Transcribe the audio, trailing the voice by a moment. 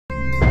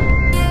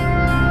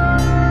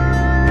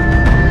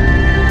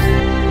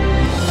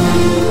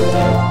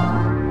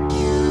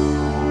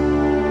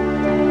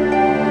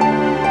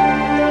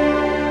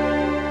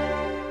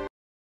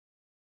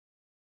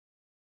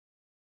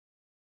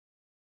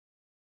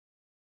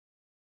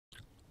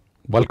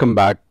Welcome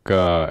back,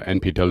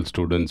 NPTEL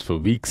students, for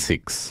week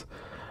 6.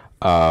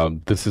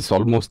 This is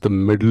almost the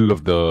middle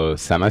of the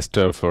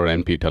semester for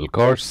NPTEL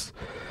course.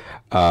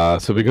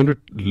 So we're going to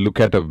look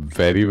at a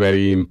very,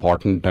 very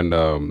important and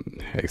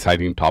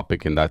exciting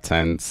topic in that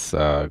sense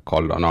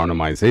called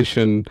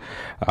anonymization.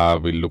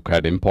 We'll look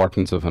at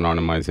importance of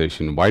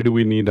anonymization. Why do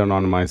we need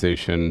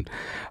anonymization?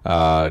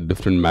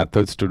 Different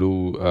methods to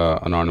do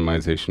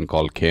anonymization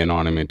called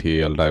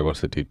K-anonymity,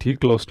 L-diversity,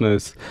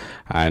 T-closeness,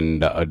 and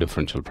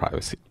differential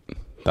privacy.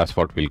 That's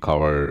what we'll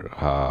cover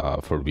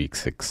for week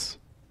 6.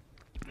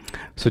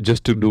 So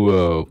just to do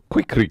a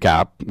quick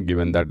recap,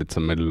 given that it's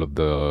the middle of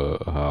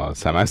the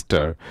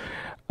semester,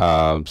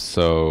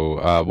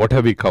 what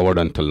have we covered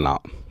until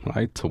now,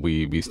 right? So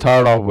we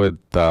started off with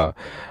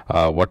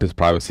what is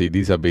privacy.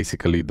 These are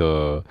basically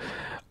the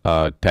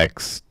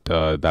text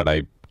that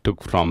I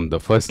took from the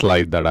first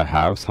slide that I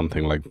have,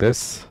 something like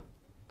this,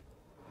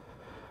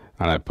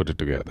 and I put it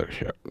together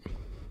here.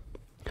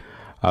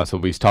 So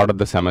we started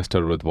the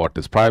semester with what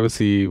is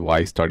privacy,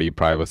 why study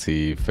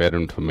privacy, fair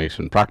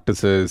information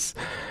practices,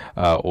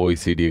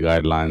 OECD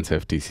guidelines,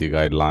 FTC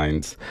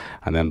guidelines,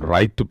 and then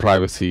right to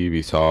privacy.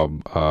 We saw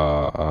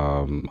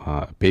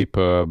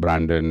paper,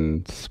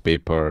 Brandon's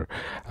paper,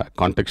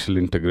 contextual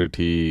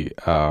integrity,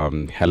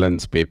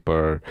 Helen's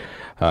paper,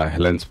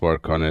 Helen's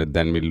work on it.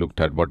 Then we looked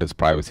at what is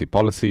privacy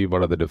policy,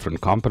 what are the different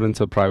components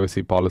of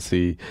privacy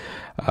policy,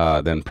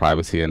 then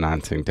privacy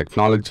enhancing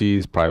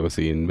technologies,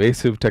 privacy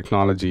invasive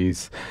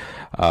technologies,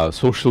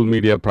 social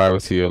media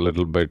privacy, a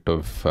little bit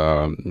of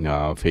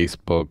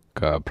Facebook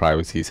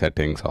privacy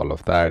settings, all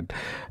of that.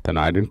 Then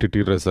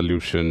identity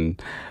resolution,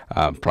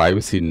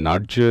 privacy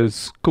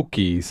nudges,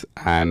 cookies,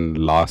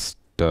 and last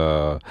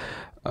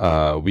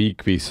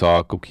week we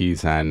saw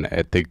cookies and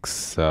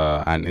ethics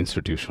and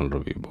institutional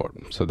review board.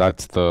 So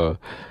that's the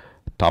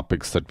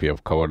topics that we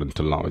have covered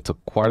until now. It's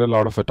quite a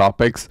lot of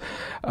topics,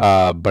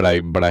 but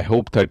I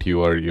hope that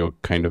you're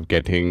kind of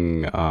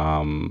getting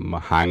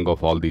hang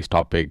of all these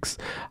topics.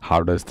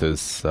 How does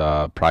this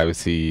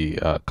privacy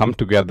come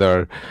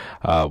together?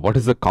 What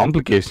is the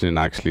complication in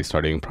actually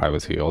studying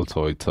privacy?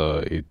 Also, it's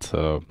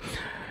a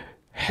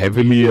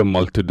heavily a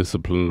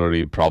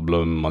multidisciplinary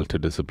problem,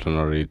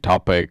 multidisciplinary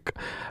topic.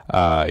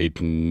 It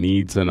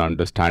needs an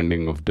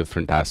understanding of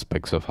different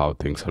aspects of how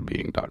things are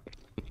being done,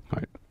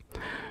 right?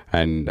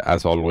 And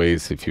as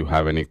always, if you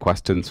have any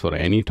questions for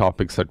any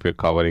topics that we're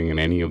covering in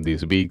any of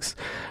these weeks,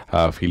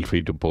 feel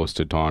free to post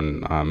it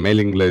on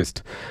mailing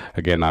list.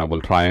 Again, I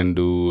will try and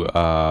do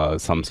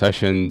some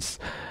sessions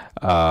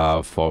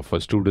for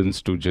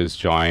students to just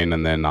join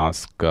and then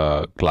ask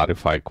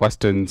clarify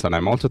questions. And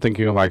I'm also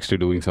thinking of actually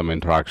doing some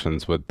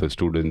interactions with the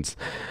students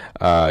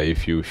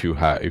if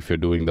you're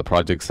doing the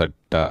projects that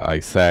I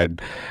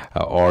said,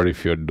 or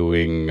if you're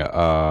doing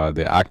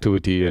the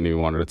activity and you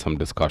wanted some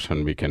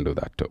discussion, we can do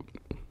that too.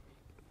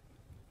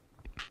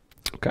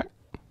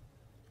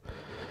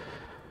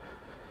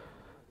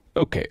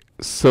 Okay,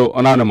 so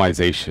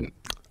anonymization.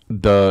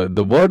 The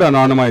word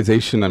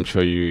anonymization, I'm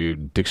sure you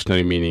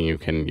dictionary meaning you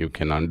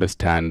can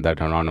understand that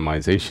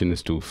anonymization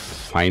is to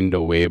find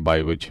a way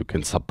by which you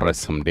can suppress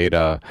some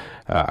data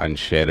and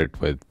share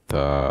it with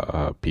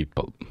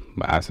people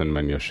as and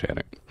when you're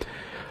sharing.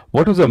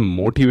 What was the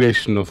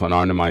motivation of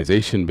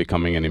anonymization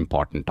becoming an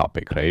important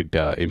topic, right?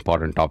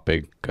 Important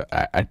topic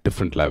at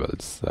different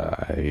levels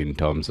in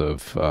terms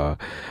of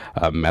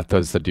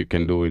methods that you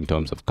can do, in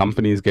terms of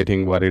companies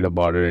getting worried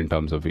about it, in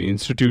terms of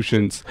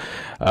institutions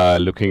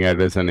looking at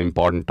it as an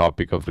important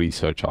topic of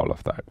research, all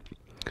of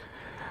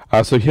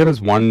that. So here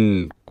is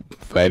one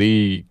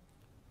very,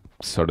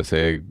 sort of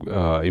say,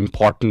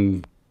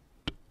 important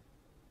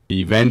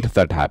event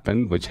that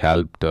happened, which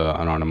helped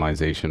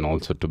anonymization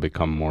also to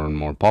become more and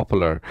more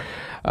popular.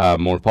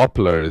 More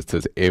popular is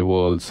this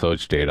AWOL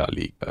search data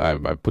leak. I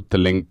put the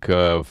link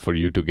for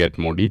you to get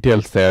more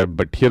details there,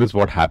 but here is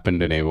what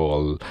happened in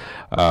AWOL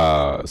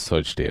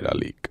search data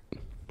leak.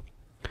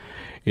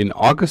 In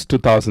August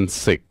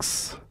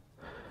 2006,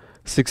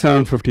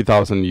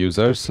 650,000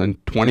 users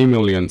and 20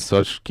 million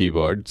search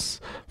keywords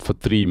for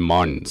 3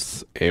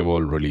 months.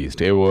 AWOL released.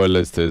 AWOL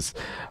is this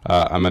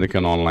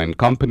American online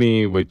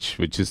company, which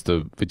is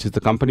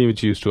the company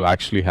which used to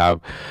actually have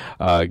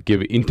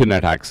give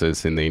internet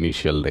access in the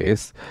initial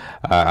days,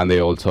 and they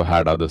also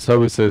had other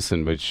services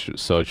in which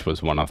search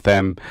was one of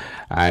them.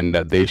 And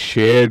they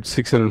shared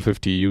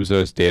 650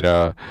 users'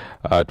 data,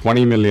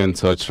 20 million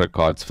search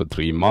records for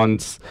 3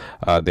 months.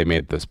 They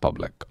made this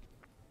public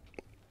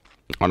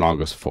on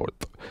August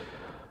 4th.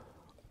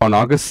 On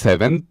August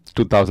 7th,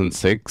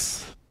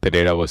 2006, the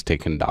data was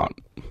taken down.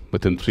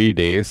 Within 3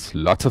 days,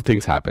 lots of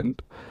things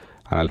happened.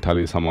 And I'll tell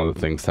you some of the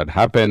things that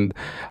happened,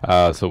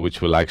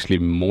 which will actually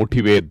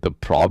motivate the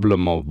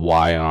problem of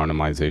why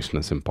anonymization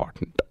is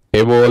important.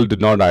 AWOL did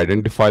not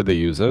identify the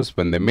users.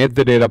 When they made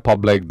the data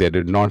public, they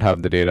did not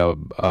have the data,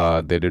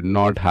 they did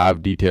not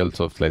have details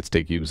of, let's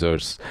take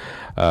users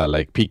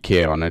like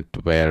PK on it,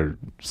 where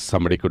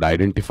somebody could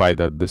identify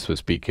that this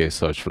was PK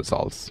search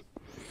results.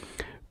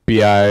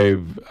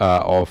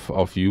 FPI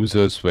of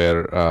users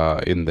where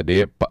in the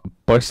data,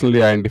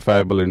 personally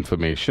identifiable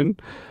information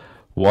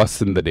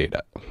was in the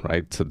data,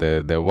 right? So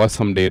there was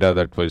some data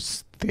that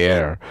was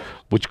there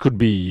which could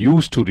be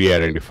used to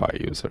re-identify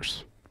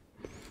users.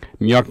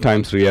 New York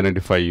Times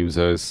re-identify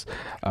users,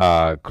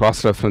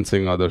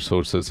 cross-referencing other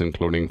sources,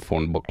 including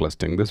phone book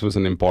listing. This was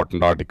an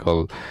important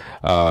article.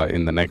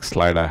 In the next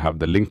slide, I have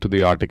the link to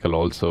the article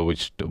also,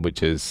 which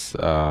is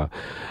the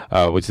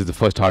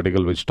first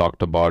article which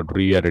talked about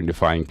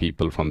re-identifying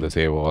people from this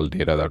AWOL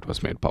data that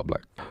was made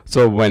public.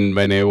 So when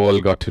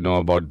AWOL got to know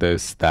about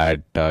this, that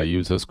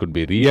users could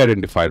be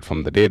re-identified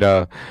from the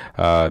data,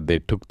 they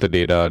took the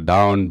data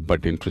down,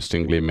 but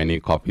interestingly, many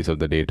copies of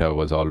the data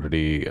was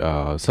already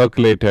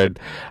circulated.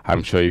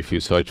 I'm sure if you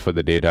search for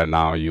the data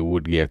now, you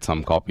would get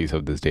some copies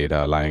of this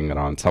data lying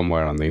around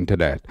somewhere on the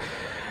internet.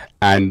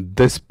 And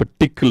this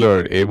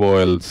particular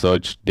AWOL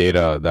search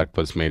data that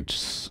was made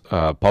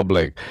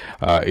public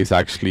is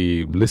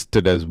actually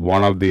listed as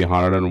one of the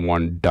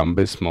 101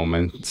 dumbest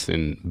moments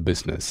in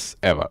business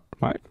ever,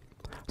 right?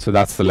 So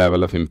that's the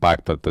level of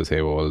impact that this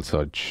AWOL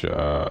search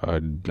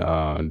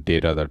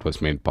data that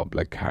was made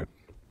public had.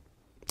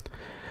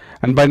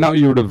 And by now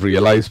you would have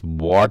realized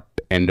what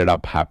ended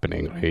up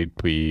happening, right?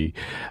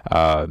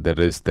 There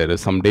is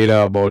some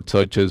data about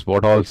searches,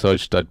 what all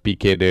search that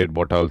PK did,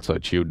 what all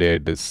search you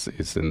did is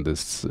in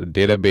this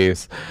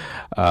database.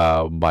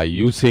 By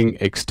using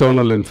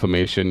external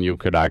information, you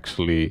could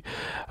actually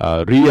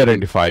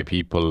re-identify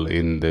people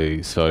in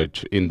the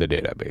search in the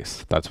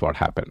database. That's what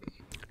happened.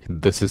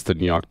 This is the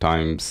New York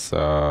Times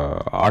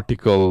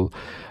article.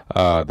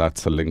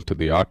 That's a link to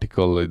the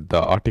article.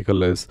 The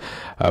article is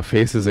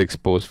faces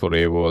exposed for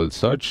AWOL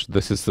search.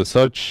 This is the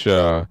search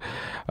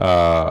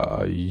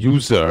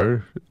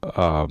user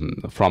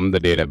from the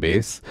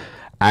database,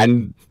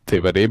 and they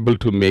were able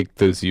to make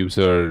this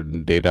user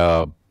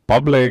data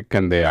public,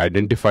 and they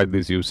identified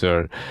this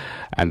user,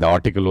 and the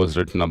article was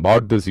written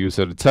about this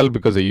user itself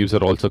because the user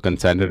also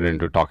consented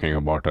into talking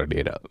about her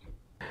data.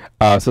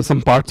 So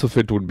some parts of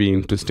it would be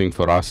interesting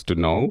for us to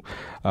know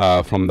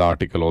from the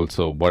article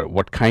also,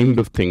 what kind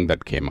of thing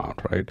that came out,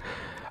 right?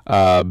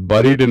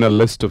 Buried in a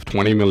list of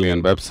 20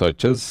 million web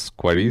searches,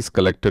 queries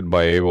collected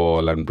by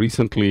AWOL and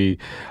recently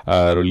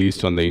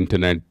released on the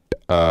internet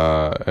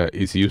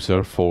is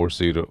user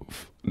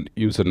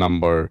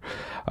number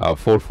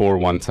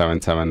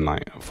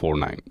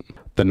 4417749.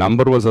 The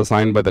number was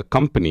assigned by the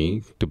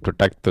company to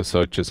protect the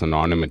search's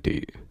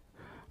anonymity,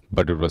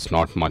 but it was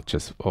not much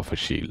of a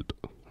shield,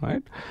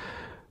 right?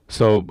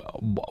 So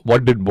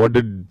what did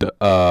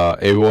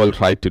AWOL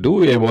try to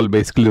do? AWOL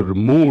basically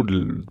removed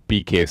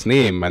PK's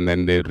name and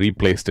then they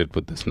replaced it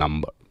with this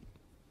number,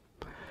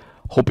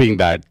 hoping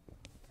that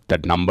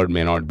that number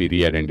may not be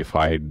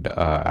re-identified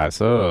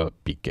as a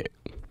PK.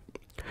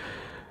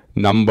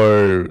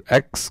 Number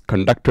X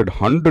conducted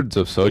hundreds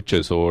of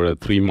searches over a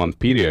 3-month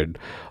period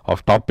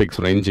of topics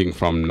ranging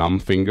from numb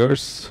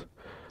fingers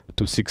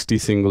to 60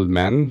 single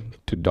men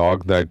to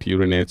dog that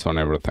urinates on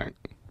everything.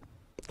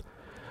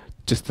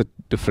 Just the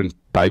different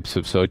types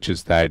of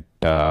searches that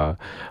the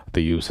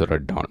user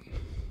had done.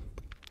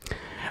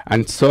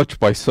 And search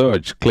by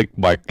search, click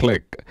by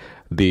click,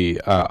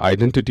 the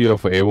identity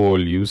of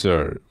AWOL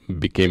user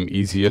became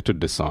easier to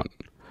discern.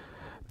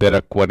 There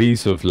are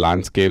queries of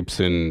landscapes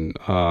in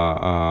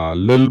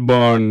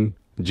Lilburn,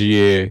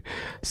 GA,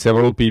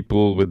 several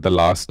people with the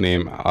last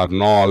name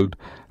Arnold,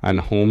 and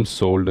homes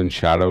sold in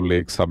Shadow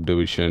Lake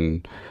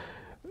subdivision,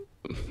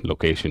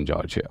 location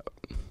Georgia.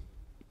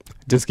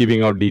 Just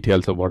giving out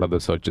details of what are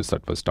the searches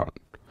that was done.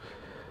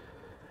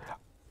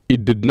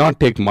 It did not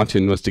take much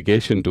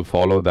investigation to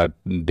follow that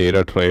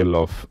data trail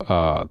of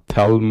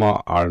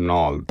Thelma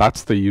Arnold.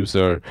 That's the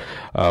user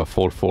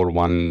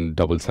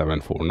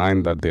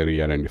 4417749 that they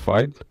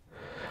re-identified.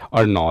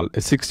 Arnold, a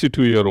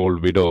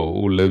 62-year-old widow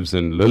who lives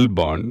in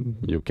Lilburn.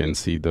 You can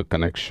see the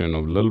connection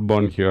of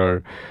Lilburn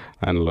here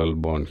and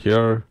Lilburn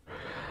here.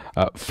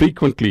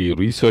 Frequently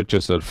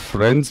researches her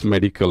friend's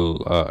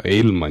medical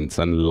ailments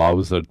and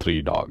loves her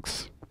 3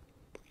 dogs.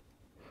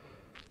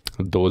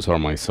 Those are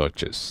my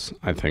searches.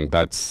 I think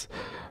that's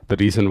the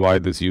reason why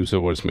this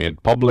user was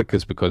made public,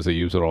 is because the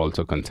user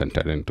also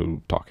consented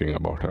into talking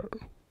about her.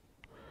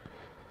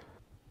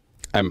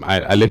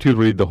 I'll let you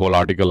read the whole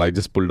article. I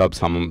just pulled up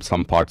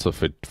some parts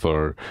of it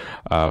for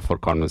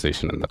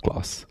conversation in the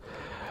class.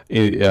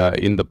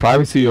 In the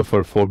privacy of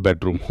her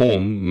 4-bedroom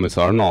home, Ms.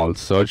 Arnold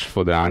searched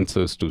for the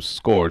answers to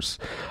scores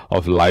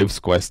of life's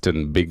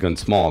question, big and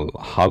small.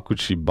 How could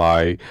she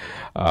buy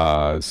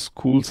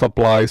school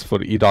supplies for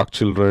EDOC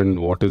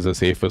children? What is the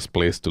safest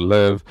place to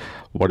live?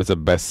 What is the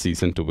best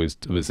season to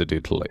visit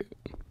Italy?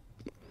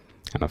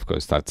 And of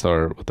course, that's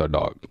her with her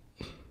dog.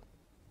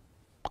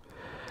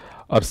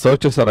 Our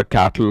searches are a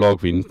catalog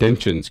of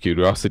intentions,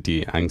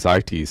 curiosity,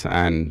 anxieties,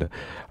 and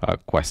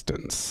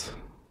questions.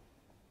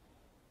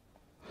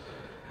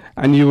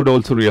 And you would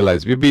also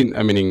realize we've been,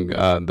 I mean,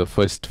 the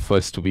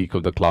first week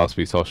of the class,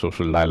 we saw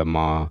social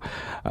dilemma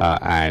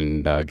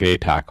and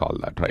great hack, all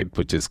that, right?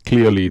 Which is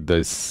clearly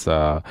this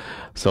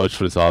search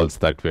results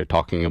that we're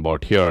talking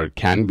about here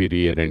can be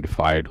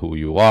re-identified who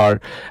you are.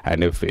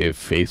 And if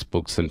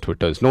Facebooks and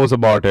Twitters knows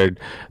about it,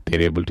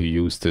 they're able to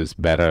use this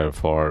better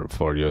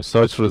for your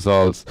search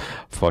results,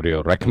 for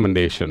your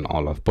recommendation,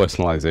 all of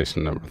personalization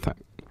and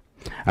everything.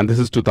 And this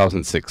is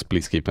 2006,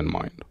 please keep in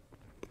mind.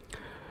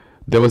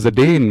 There was a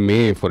day in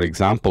May, for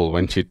example,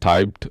 when she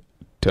typed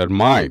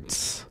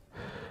termites,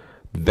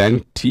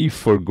 then tea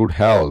for good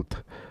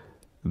health,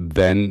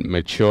 then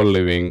mature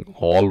living,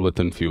 all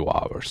within few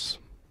hours.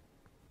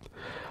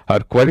 Her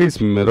queries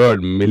mirror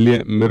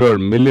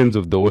millions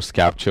of those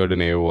captured in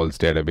AOL's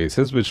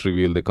databases, which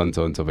reveal the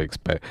concerns of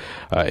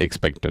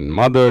expectant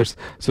mothers.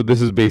 So this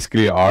is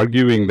basically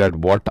arguing that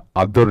what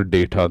other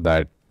data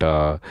that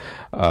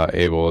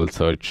AOL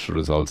search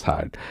results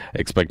had.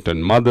 Expectant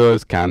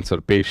mothers,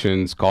 cancer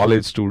patients,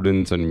 college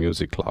students, and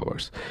music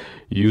lovers.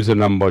 User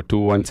number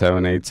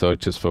 2178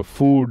 searches for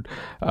food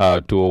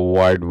to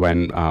avoid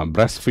when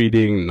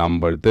breastfeeding.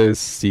 Number this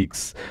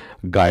seeks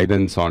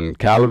guidance on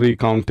calorie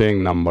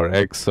counting. Number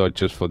X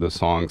searches for the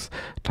songs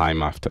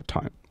time after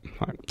time.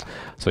 Right.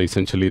 So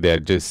essentially they're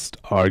just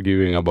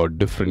arguing about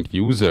different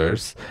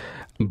users,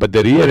 but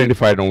they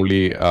re-identified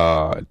only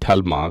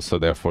Thelma, so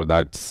therefore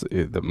that's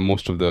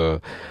most of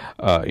the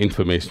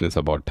information is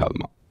about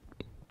Thelma.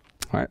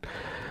 Right.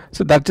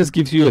 So that just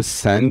gives you a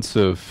sense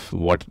of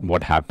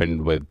what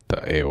happened with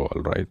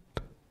AOL, right?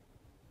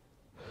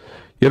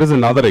 Here is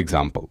another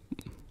example.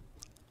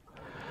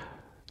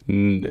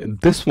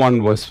 This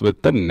one was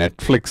with the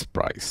Netflix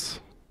price.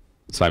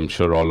 So I'm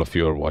sure all of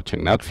you are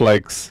watching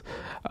Netflix.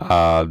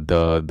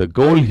 The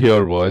goal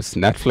here was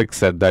Netflix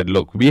said that,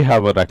 look, we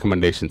have a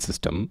recommendation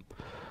system,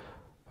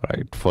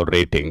 right, for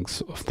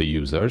ratings of the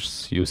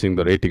users. Using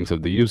the ratings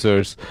of the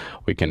users,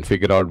 we can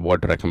figure out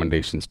what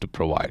recommendations to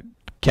provide.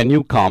 Can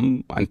you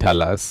come and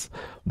tell us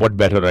what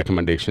better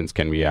recommendations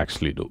can we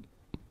actually do?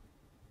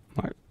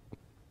 Right.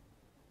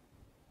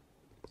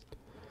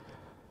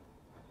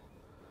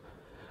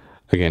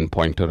 Again,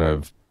 pointer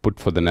I've put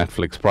for the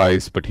Netflix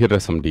price, but here are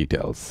some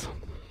details.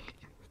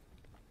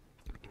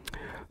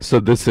 So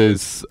this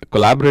is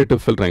collaborative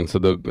filtering. So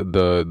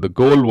the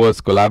goal was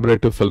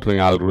collaborative filtering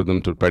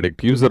algorithm to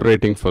predict user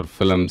rating for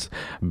films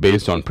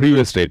based on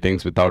previous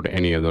ratings without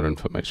any other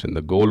information.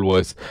 The goal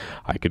was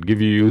I could give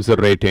you user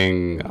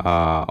rating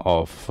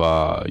of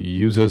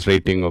users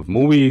rating of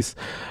movies,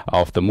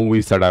 of the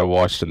movies that I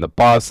watched in the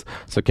past.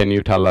 So can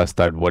you tell us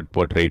that what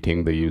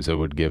rating the user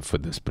would give for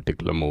this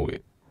particular movie?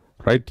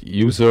 Right?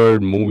 User,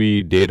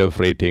 movie, date of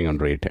rating,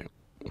 and rating.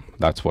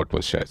 That's what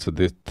was shared. So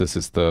this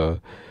is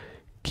the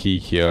key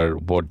here,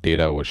 what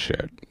data was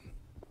shared.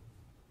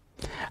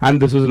 And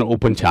this was an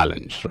open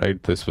challenge,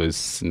 right? This was,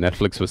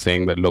 Netflix was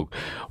saying that, look,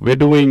 we're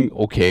doing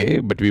okay,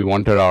 but we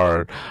wanted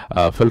our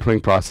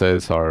filtering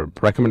process, our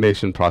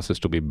recommendation process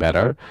to be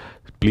better.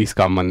 Please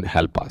come and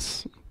help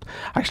us.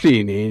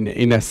 Actually,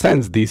 in a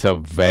sense, these are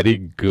very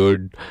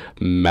good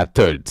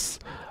methods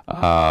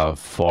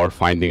for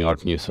finding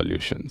out new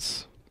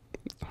solutions.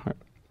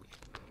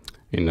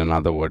 In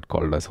another word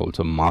called as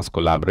also mass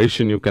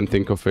collaboration, you can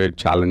think of it,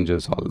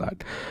 challenges, all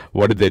that.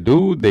 What did they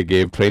do? They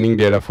gave training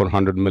data for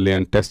 100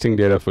 million, testing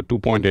data for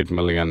 2.8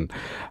 million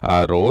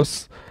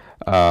rows,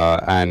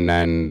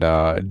 and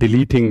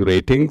deleting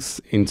ratings,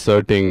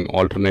 inserting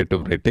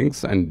alternative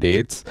ratings and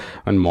dates,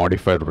 and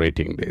modified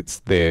rating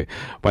dates.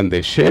 When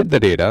they shared the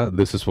data,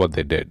 this is what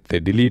they did. They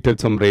deleted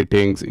some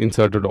ratings,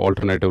 inserted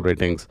alternative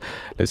ratings.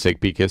 Let's take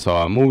PK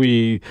saw a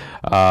movie,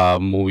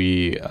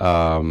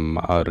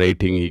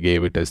 rating, he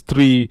gave it as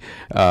 3,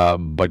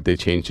 but they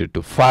changed it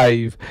to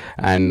 5,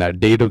 and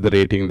date of the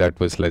rating, that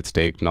was, let's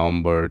take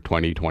November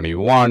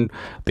 2021,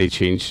 they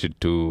changed it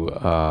to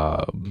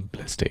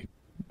let's take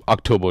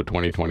October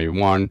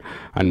 2021,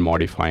 and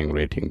modifying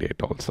rating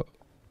date also.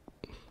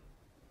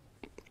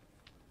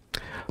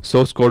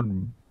 Source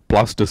code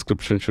plus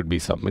description should be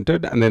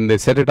submitted, and then they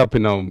set it up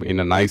in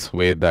a nice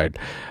way that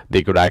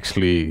they could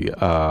actually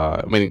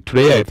I mean,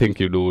 today I think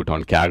you do it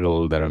on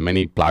Kaggle. There are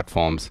many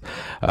platforms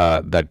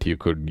that you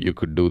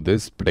could do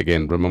this, but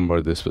again, remember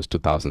this was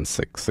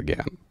 2006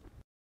 again.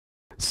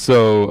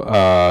 So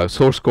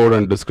source code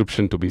and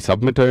description to be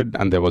submitted,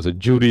 and there was a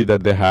jury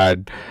that they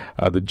had.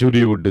 The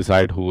jury would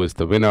decide who is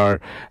the winner,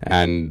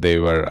 and they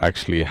were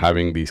actually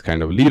having these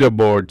kind of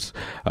leaderboards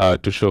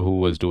to show who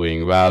was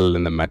doing well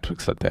in the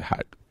metrics that they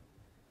had.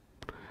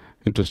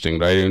 Interesting,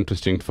 right?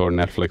 Interesting for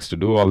Netflix to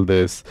do all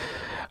this.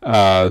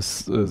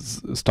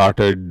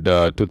 Started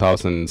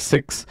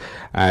 2006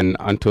 and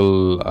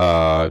until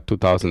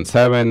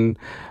 2007,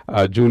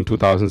 June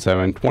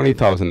 2007,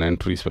 20,000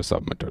 entries were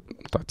submitted.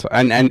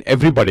 And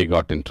everybody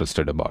got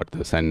interested about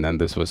this, and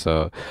this was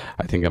I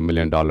think $1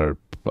 million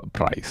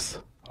prize.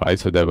 Right,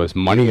 so there was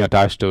money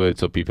attached to it,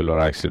 so people are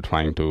actually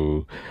trying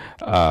to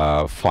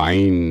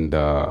find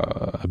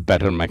a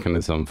better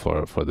mechanism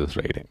for this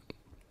rating.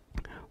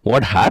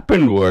 What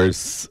happened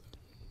was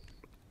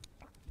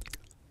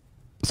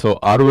So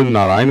Arvind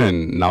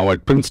Narayanan, now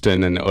at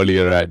Princeton and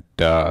earlier at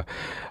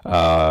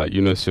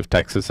University of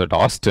Texas at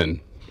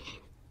Austin,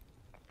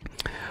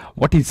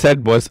 what he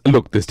said was,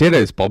 look, this data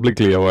is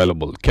publicly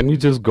available. Can you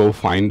just go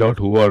find out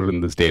who are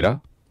in this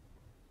data?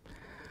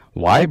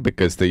 Why?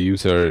 Because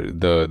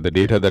the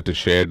data that is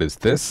shared is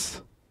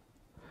this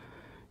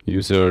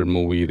user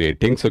movie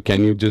rating. So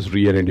can you just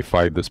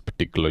re-identify this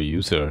particular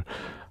user?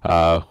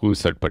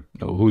 Who's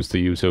the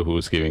user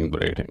who's giving the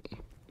rating?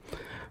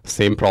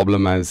 Same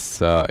problem as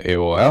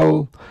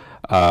AOL,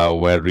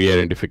 where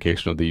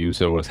re-identification of the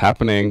user was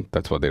happening.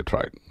 That's what they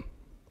tried.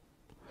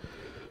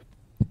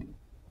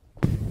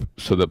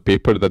 So the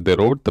paper that they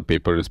wrote, the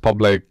paper is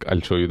public. I'll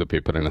show you the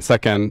paper in a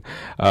second.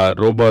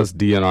 Robust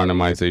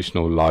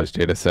de-anonymization of large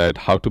data set,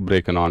 how to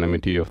break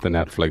anonymity of the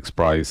Netflix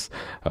price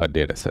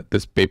data set.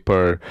 This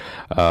paper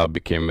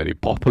became very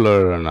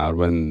popular, and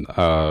Arvind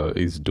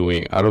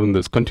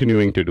is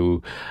continuing to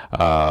do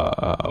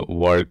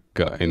work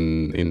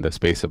in the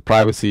space of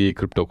privacy,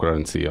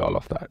 cryptocurrency, all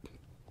of that.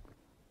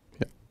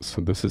 Yeah.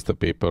 So this is the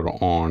paper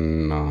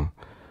on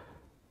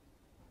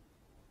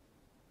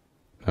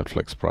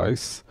Netflix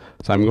price.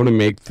 So I'm going to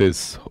make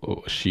this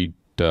sheet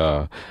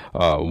one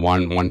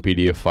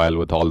PDF file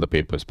with all the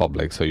papers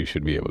public, so you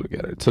should be able to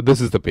get it. So this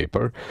is the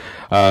paper.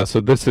 So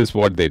this is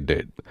what they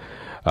did.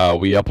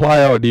 We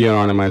apply our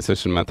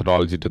de-anonymization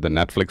methodology to the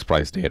Netflix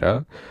price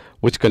data,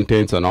 which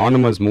contains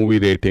anonymous movie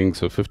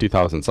ratings of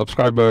 50,000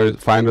 subscribers,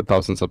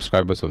 500,000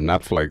 subscribers of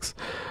Netflix,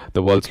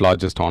 the world's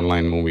largest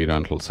online movie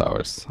rental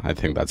service. I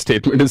think that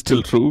statement is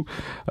still true.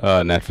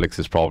 Netflix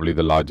is probably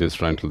the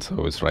largest rental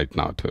service right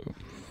now too.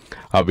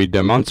 We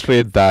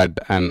demonstrate that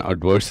an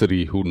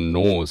adversary who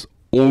knows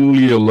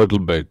only a little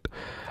bit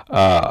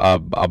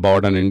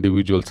about an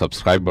individual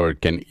subscriber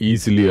can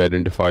easily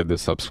identify the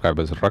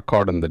subscriber's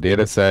record in the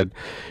data set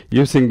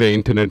using the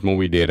Internet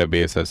Movie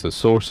Database as a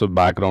source of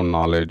background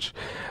knowledge.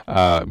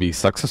 We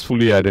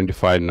successfully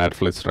identified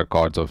Netflix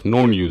records of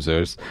known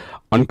users,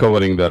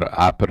 uncovering their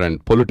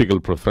apparent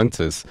political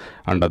preferences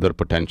and other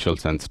potential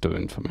sensitive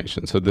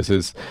information. So this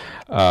is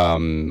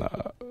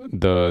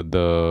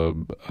the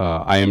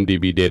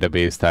IMDb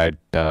database that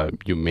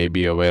you may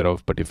be aware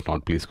of, but if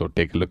not, please go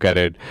take a look at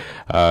it.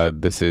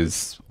 This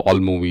is all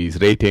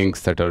movies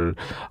ratings that are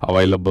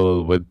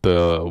available with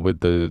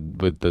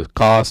the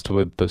cast,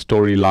 with the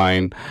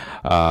storyline,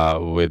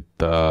 with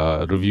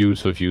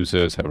reviews of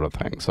users,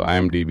 everything. So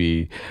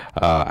IMDb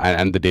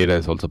and the data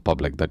is also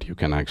public that you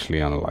can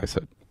actually analyze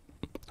it.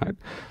 Right.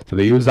 So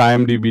they use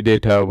IMDb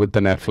data with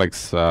the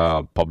Netflix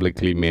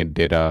publicly made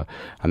data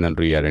and then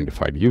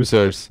re-identified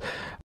users,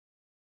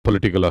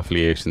 political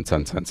affiliations,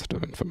 and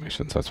sensitive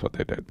information. So that's what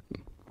they did.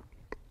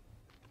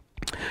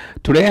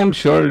 Today, I'm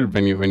sure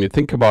when you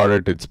think about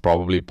it, it's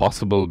probably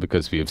possible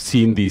because we have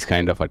seen these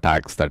kind of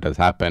attacks that has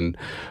happened.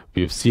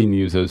 We've seen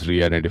users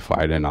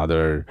re-identified in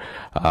other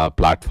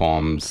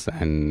platforms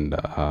and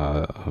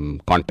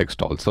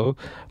context also.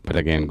 But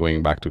again,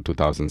 going back to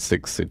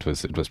 2006,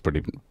 it was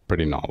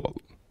pretty novel.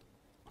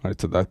 Right,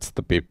 so that's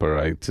the paper.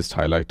 I just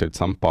highlighted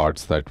some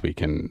parts that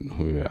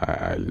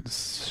I'll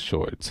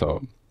show it.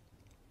 So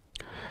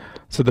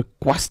the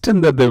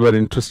question that they were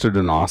interested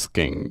in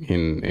asking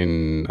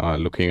in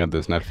looking at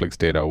this Netflix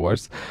data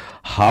was,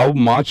 how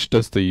much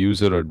does the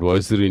user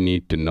adversary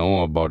need to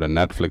know about a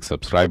Netflix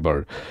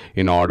subscriber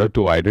in order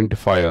to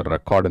identify a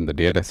record in the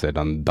data set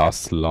and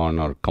thus learn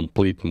our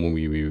complete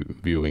movie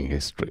viewing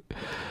history?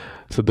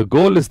 So the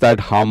goal is that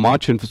how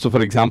much so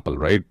for example,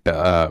 right,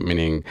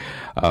 meaning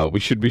we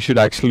should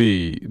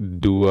actually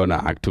do an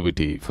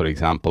activity. For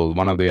example,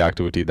 one of the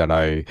activity that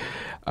I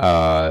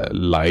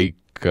like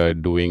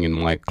doing in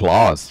my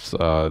class,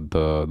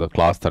 the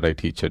class that I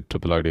teach at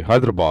IIIT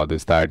Hyderabad,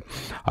 is that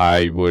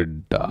I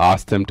would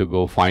ask them to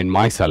go find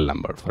my cell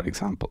number, for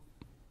example.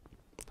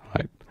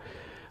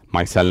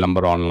 My cell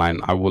number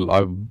online.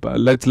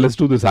 Let's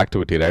do this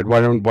activity, right?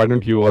 Why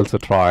don't you also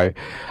try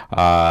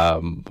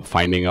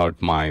finding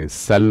out my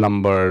cell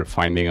number,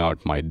 finding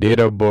out my date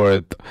of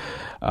birth,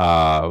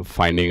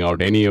 finding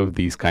out any of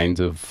these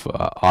kinds of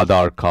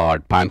Aadhaar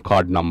card, PAN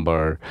card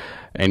number,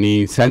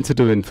 any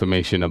sensitive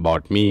information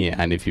about me,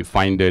 and if you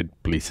find it,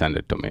 please send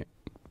it to me.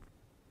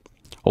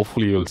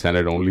 Hopefully you'll send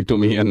it only to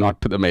me and not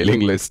to the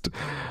mailing list,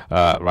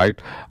 right?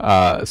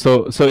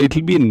 So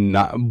it'll be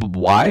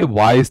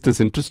why is this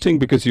interesting?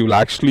 Because you'll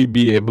actually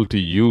be able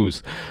to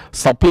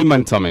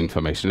supplement some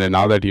information. And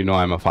now that you know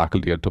I'm a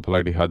faculty at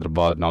IIIT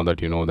Hyderabad, now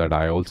that you know that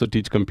I also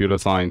teach computer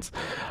science,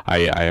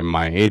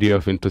 my area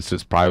of interest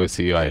is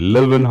privacy. I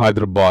live in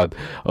Hyderabad.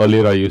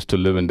 Earlier I used to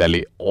live in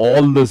Delhi.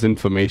 All this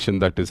information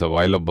that is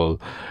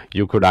available,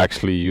 you could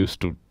actually use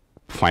to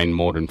find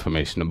more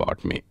information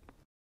about me.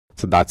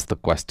 So that's the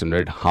question,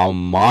 right? How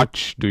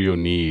much do you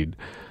need?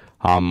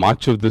 How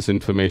much of this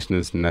information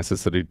is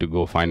necessary to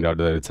go find out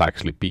that it's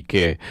actually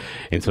PK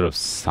instead of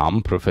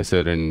some professor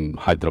in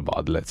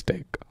Hyderabad, let's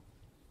take.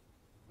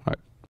 Right.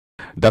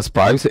 Does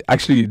privacy,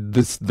 actually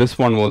this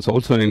one was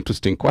also an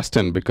interesting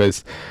question,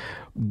 because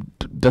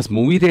does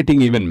movie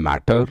rating even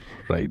matter,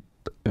 right?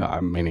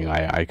 Meaning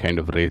I kind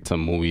of rate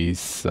some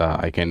movies,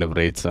 I kind of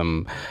rate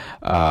some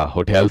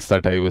hotels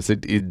that I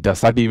visit.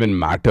 Does that even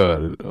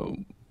matter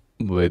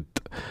with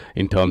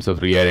in terms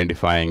of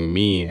re-identifying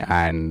me,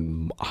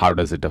 and how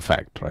does it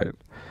affect, right?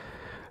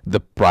 The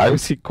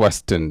privacy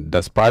question,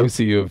 does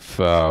privacy of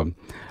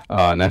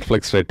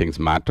Netflix ratings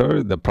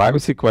matter? The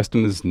privacy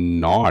question is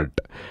not,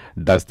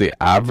 does the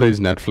average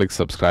Netflix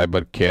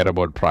subscriber care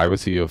about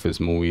privacy of his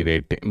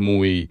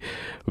movie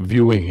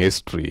viewing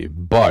history,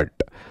 but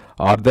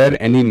are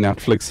there any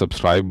Netflix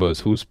subscribers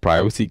whose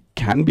privacy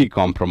can be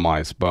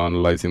compromised by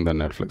analyzing the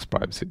Netflix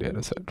privacy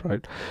data set,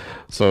 right?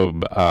 So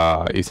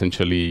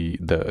essentially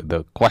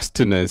the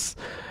question is,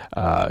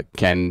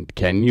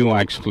 can you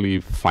actually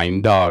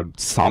find out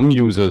some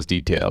users'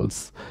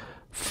 details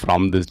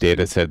from this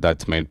data set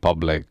that's made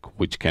public,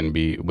 which can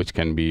be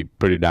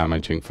pretty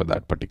damaging for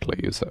that particular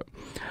user.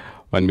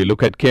 When we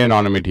look at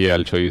K-anonymity,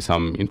 I'll show you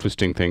some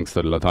interesting things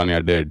that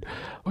Latanya did,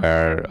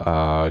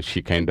 where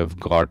she kind of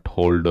got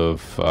hold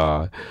of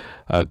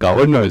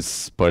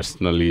governor's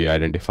personally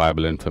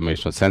identifiable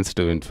information or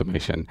sensitive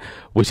information,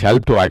 which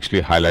helped to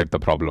actually highlight the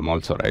problem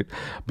also, right?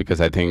 Because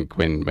I think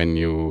when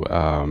you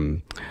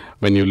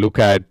look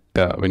at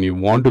when you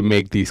want to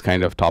make these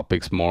kind of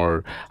topics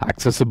more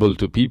accessible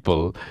to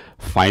people,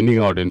 finding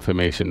out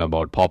information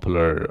about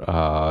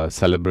popular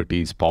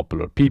celebrities,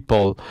 popular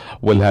people,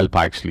 will help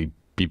actually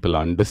people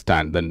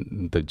understand,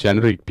 then the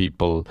generic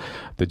people,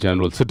 the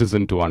general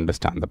citizen, to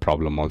understand the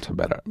problem also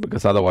better,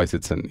 because otherwise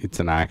it's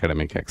an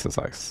academic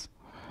exercise,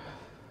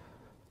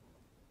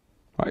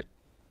 right?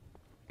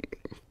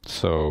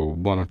 So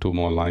one or two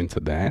more lines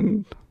at the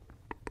end.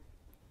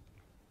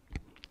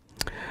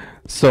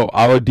 So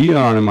our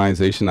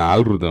de-anonymization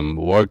algorithm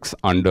works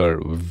under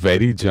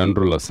very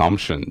general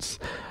assumptions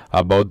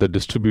about the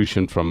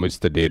distribution from which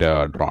the data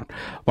are drawn.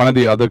 One of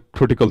the other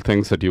critical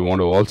things that you want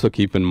to also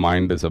keep in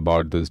mind is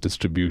about this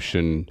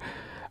distribution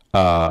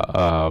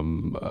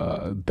of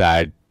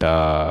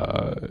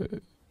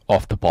the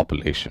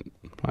population,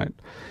 right?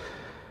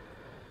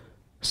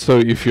 So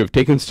if you have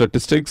taken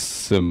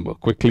statistics,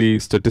 quickly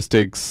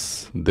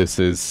statistics, this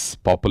is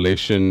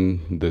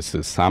population, this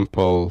is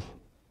sample,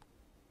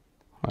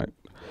 right?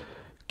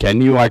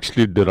 Can you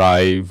actually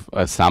derive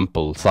a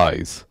sample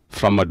size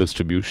from a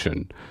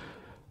distribution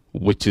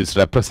which is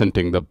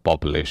representing the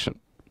population?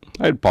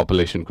 Right?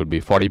 Population could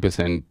be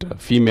 40%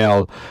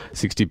 female,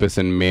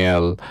 60%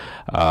 male,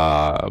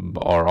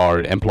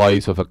 or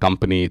employees of a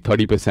company,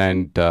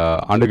 30%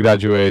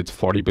 undergraduates,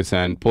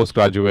 40%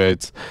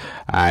 postgraduates,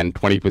 and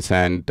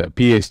 20%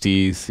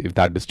 PhDs, if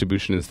that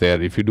distribution is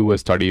there. If you do a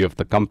study of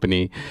the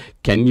company,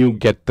 can you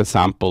get the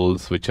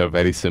samples which are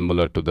very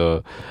similar to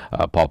the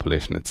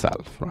population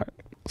itself, right?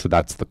 So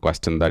that's the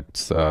question,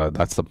 that's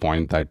the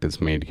point that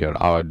is made here.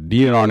 Our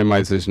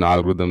de-anonymization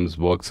algorithms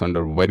works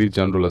under very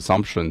general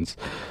assumptions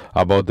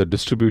about the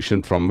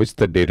distribution from which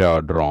the data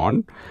are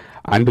drawn,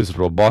 and is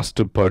robust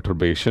to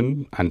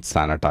perturbation and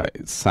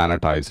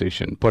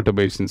sanitization.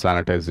 Perturbation,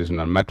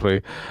 sanitization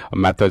are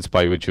methods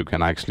by which you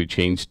can actually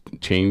change,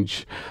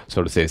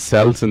 so to say,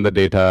 cells in the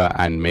data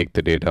and make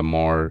the data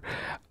more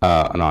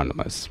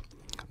anonymous.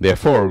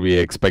 Therefore, we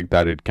expect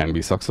that it can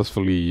be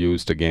successfully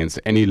used against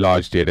any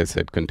large data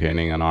set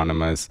containing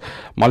anonymous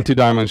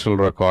multidimensional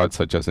records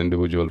such as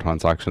individual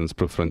transactions,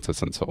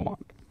 preferences, and so on.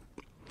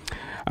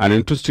 An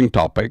interesting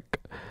topic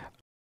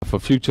for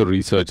future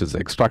research is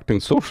extracting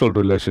social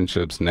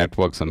relationships,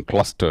 networks, and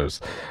clusters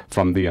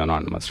from the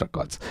anonymous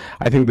records.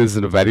 I think this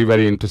is a very,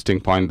 very interesting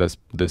point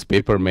this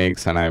paper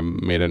makes, and I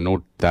made a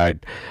note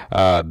that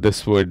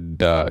this would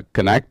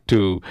connect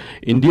to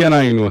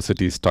Indiana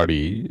University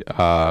study,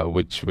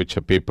 which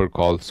a paper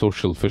called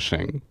Social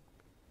Phishing.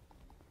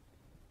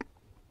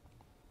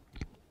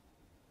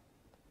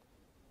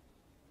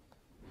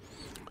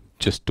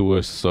 Just do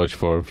a search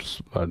for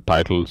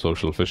title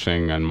Social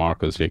Phishing and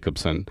Marcus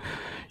Jacobson.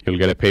 You'll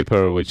get a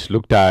paper which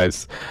looked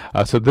as,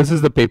 so this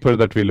is the paper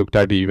that we looked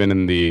at even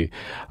in the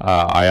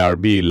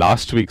IRB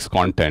last week's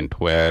content,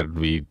 where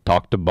we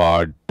talked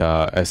about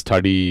a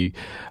study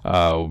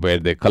where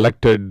they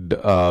collected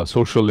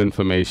social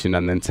information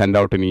and then send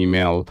out an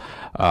email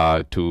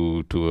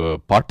to a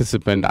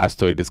participant as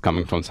though it is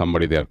coming from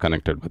somebody they are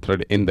connected with.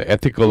 Right? In the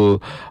ethical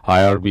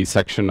IRB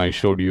section, I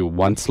showed you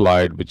one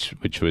slide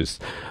which was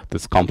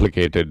this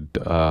complicated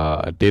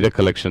data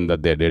collection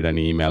that they did, an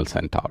email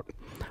sent out.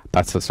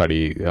 That's the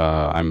study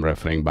I'm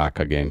referring back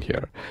again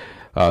here.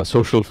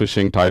 Social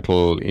phishing,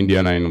 title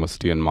Indiana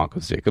University and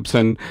Marcus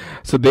Jacobson.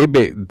 So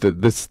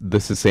this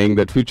is saying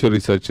that future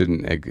research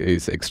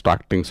is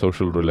extracting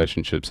social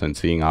relationships and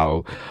seeing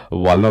how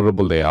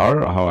vulnerable they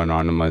are, how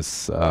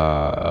anonymous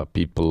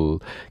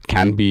people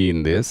can be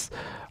in this.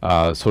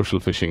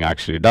 Social phishing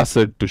actually does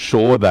it to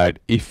show that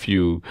if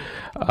you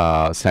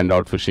send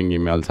out phishing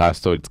emails as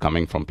though it's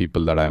coming from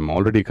people that I'm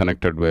already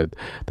connected with,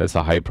 there's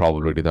a high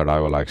probability that I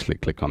will actually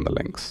click on the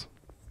links.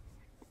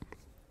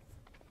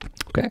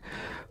 Okay,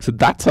 so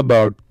that's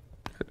about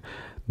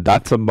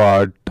Netflix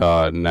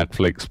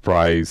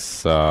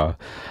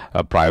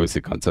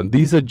privacy concern.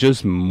 These are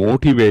just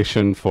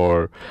motivation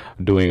for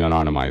doing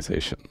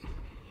anonymization.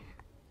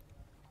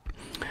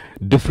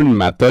 Different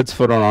methods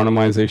for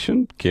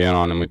anonymization: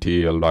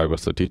 K-anonymity,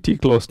 diversity,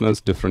 T-closeness,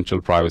 differential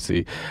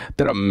privacy.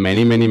 There are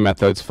many, many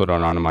methods for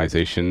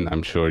anonymization.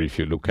 I'm sure if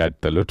you look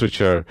at the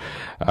literature,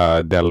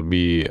 there'll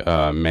be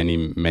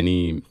many,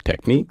 many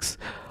techniques.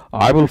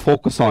 I will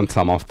focus on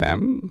some of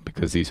them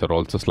because these are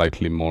also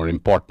slightly more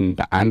important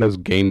and has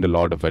gained a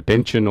lot of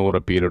attention over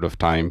a period of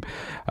time.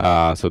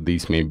 So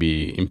these may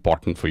be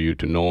important for you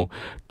to know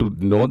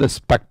the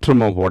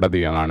spectrum of what are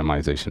the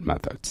anonymization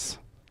methods.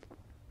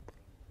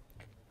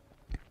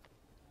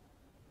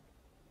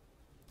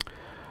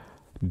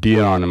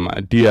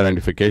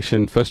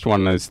 De-identification. First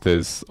one is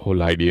this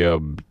whole idea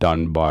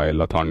done by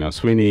Latanya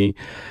Sweeney,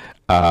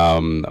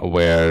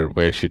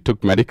 where she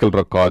took medical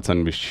records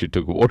and she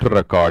took voter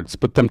records,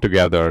 put them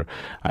together,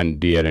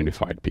 and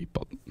de-identified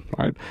people.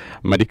 Right?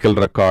 Medical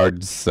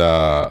records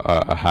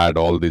had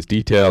all these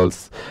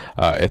details: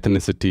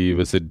 ethnicity,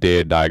 visit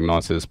date,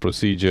 diagnosis,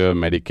 procedure,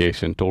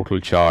 medication,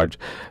 total charge,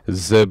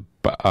 zip,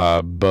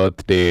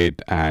 birth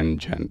date, and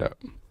gender.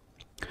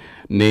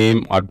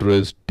 Name,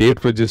 address,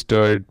 date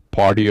registered,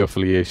 party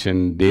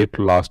affiliation, date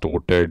last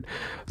voted,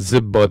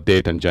 zip birth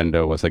date, and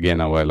gender was again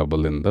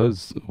available in the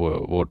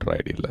voter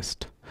ID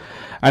list.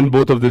 And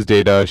both of this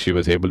data she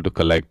was able to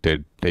collect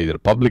it either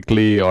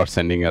publicly or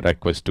sending a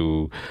request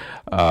to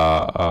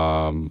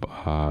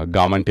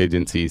government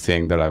agency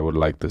saying that I would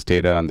like this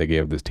data, and they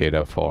gave this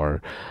data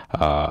for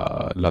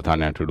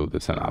Latanya to do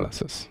this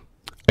analysis.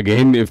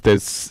 Again, if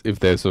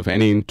there's of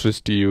any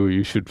interest to you,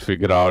 you should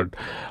figure out,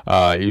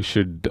 you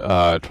should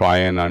try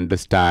and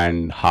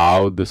understand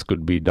how this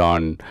could be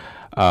done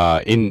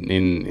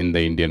in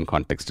the Indian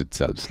context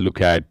itself. Look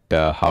at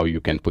how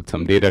you can put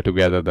some data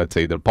together that's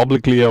either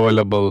publicly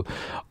available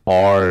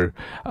or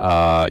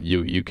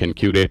you can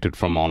curate it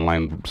from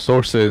online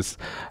sources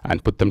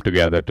and put them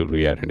together to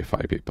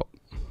re-identify people.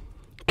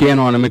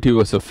 K-anonymity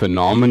was a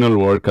phenomenal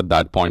work at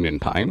that point in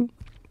time,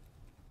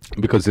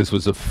 because this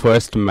was the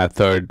first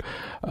method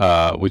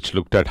which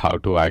looked at how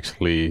to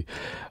actually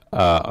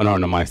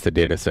anonymize the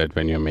data set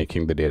when you're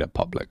making the data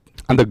public.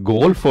 And the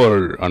goal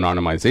for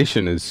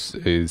anonymization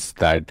is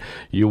that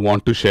you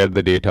want to share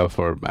the data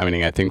for,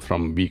 I think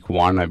from week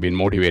one I've been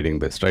motivating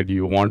this, right?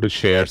 You want to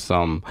share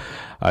some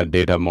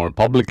data more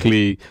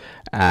publicly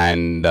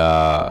and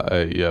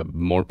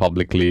more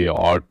publicly,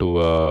 or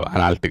to an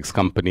analytics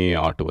company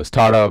or to a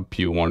startup.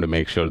 You want to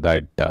make sure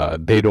that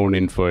they don't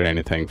infer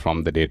anything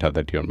from the data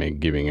that you're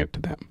giving it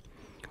to them,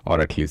 or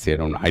at least they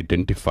don't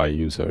identify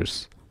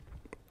users.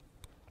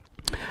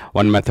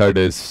 One method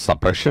is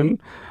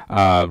suppression.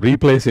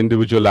 Replace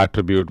individual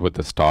attribute with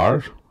a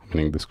star,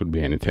 meaning this could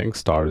be anything.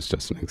 Star is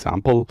just an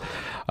example.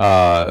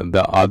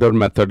 The other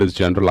method is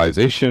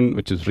generalization,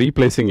 which is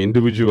replacing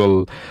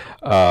individual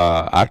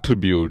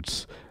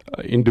attributes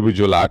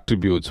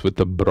with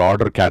a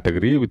broader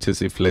category, which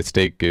is, if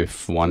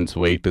one's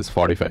weight is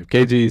 45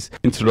 kgs,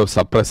 instead of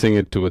suppressing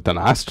it with an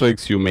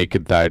asterisk, you make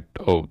it that,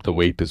 oh, the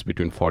weight is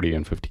between 40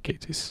 and 50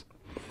 kgs.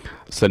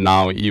 So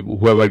now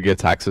whoever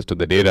gets access to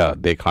the data,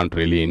 they can't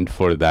really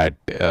infer that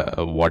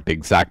what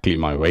exactly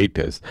my weight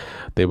is.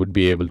 They would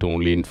be able to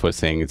only infer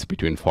saying it's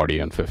between 40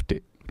 and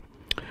 50.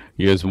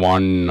 Here's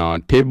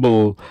one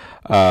table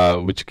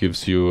which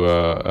gives you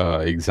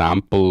an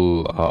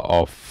example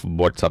of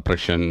what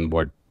suppression,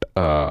 what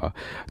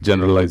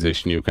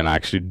generalization you can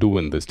actually do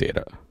in this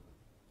data.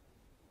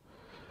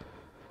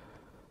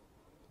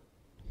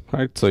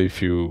 Right, so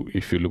if you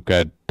look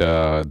at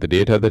the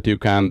data that you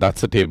can,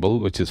 that's a table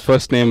which is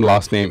first name,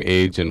 last name,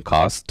 age, and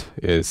caste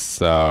is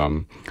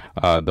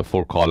the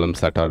 4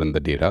 columns that are in the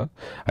data.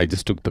 I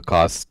just took the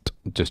caste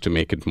just to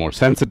make it more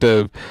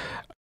sensitive.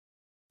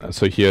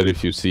 So here,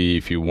 if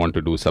you want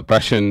to do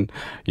suppression,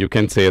 you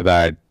can say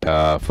that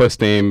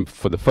first name,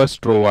 for the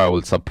first row I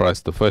will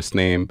suppress the first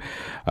name,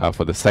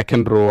 for the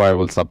second row I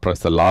will suppress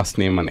the last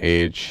name and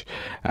age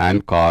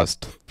and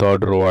caste,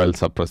 third row I will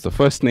suppress the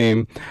first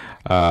name,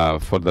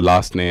 for the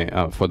last name,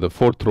 for the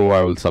fourth row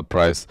I will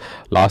suppress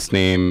last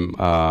name,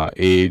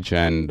 age,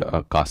 and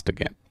caste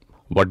again.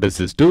 What does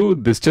this do?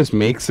 This just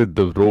makes it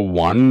the row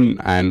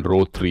 1 and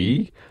row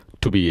 3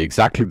 to be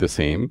exactly the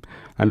same,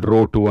 and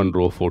row 2 and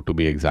row 4 to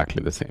be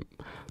exactly the same.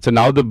 So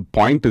now the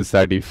point is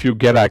that if you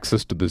get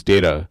access to this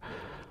data,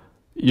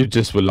 you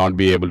just will not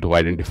be able to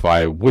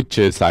identify which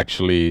is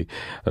actually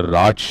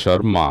Raj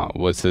Sharma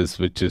versus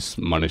which is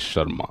Manish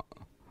Sharma.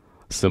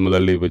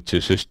 Similarly, which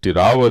is Shishti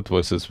Rawat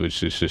versus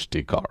which is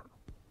Shishti Kaur.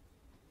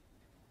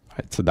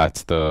 Right, so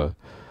that's the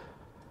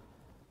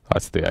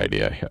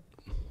idea here.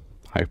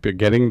 I hope you're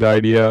getting the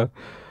idea.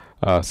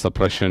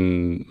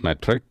 Suppression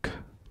method.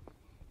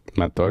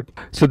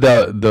 So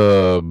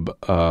the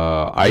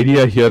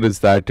idea here is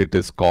that it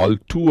is called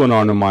too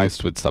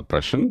anonymized with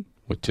suppression,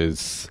 which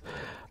is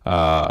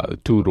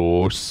 2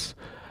 rows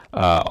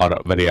are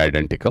very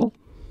identical.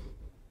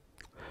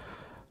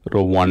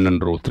 Row 1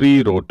 and row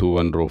 3, row 2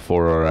 and row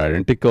 4 are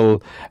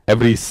identical.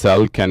 Every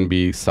cell can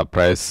be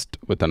suppressed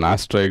with an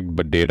asterisk,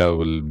 but data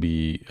will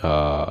be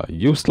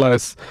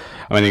useless.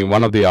 I mean,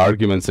 one of the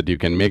arguments that you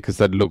can make is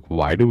that, look,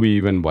 why do we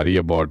even worry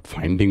about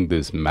finding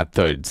these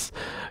methods?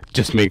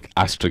 Just make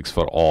asterisks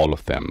for all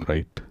of them,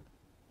 right?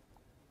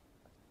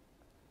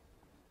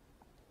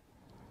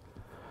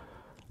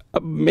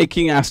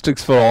 Making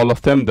asterisks for all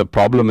of them, the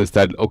problem is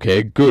that,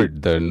 okay,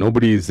 good,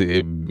 nobody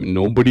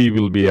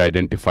will be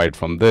identified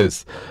from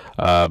this,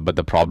 but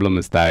the problem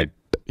is that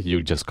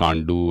you just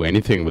can't do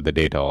anything with the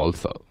data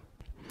also.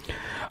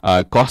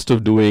 Cost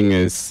of doing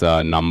is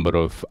number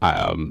of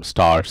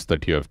stars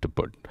that you have to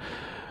put.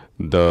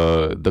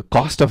 The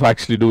cost of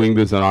actually doing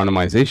this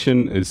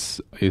anonymization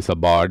is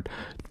about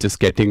just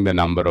getting the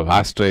number of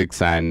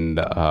asterisks and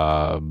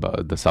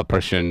the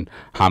suppression.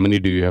 How many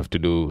do you have to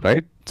do,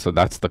 right? So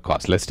that's the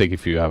cost. Let's take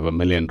if you have 1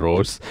 million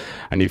rows,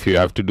 and if you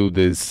have to do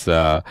this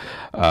for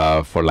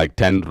like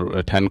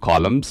 10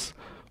 columns,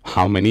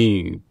 how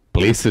many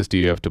places do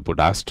you have to put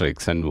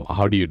asterisks, and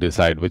how do you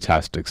decide which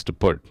asterisks to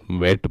put,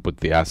 where to put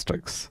the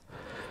asterisks?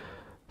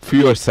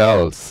 Fewer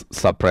cells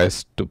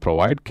suppressed to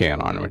provide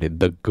K-anonymity.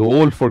 The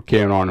goal for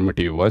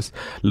K-anonymity was,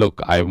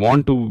 look, I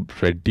want to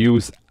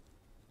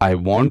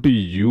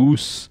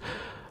use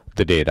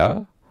the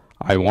data.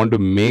 I want to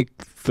make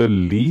the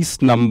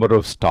least number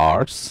of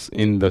stars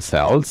in the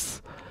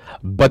cells,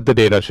 but the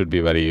data should be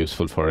very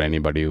useful for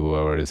anybody,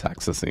 whoever is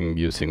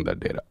using that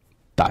data.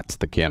 That's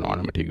the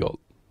K-anonymity goal.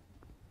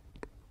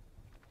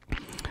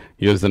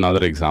 Here's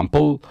another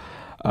example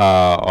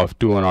of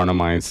two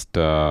anonymized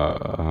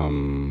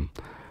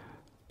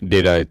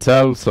data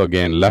itself. So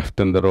again, left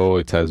in the row,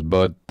 it says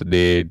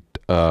birthday,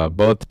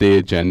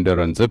 gender,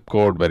 and zip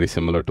code, very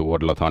similar to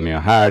what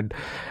Latanya had.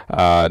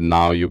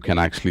 Now you can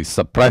actually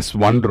suppress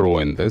one row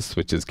in this,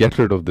 which is get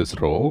rid of this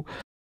row,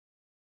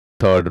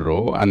 third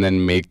row, and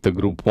then make the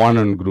group 1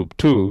 and group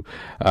 2,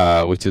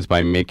 which is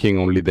by making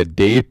only the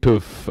date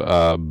of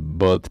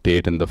birth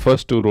date in the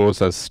first 2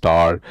 rows as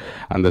star,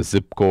 and the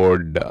zip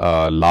code,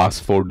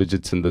 last 4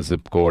 digits in the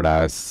zip code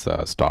as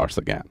stars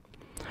again.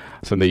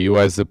 So the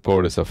US zip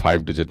code is a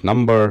 5-digit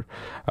number,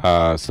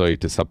 so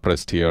it is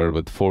suppressed here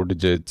with 4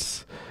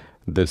 digits,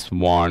 this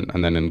one,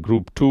 and then in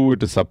group 2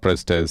 it is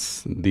suppressed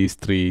as these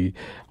 3,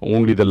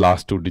 only the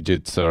last 2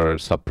 digits are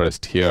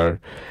suppressed here,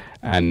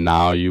 and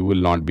now you will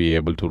not be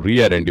able to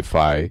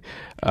re-identify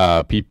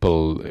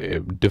people,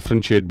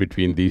 differentiate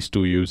between these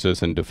 2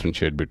 users and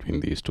differentiate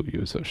between these 2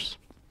 users.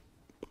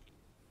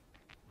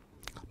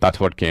 That's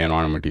what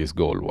K-anonymity's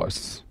goal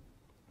was.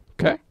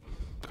 Okay,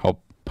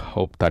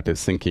 hope that is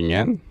sinking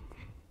in.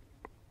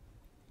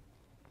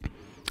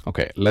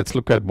 Okay, let's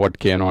look at what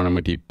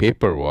K-anonymity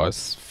paper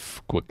was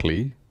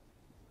quickly.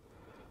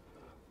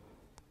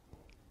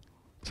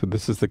 So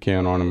this is the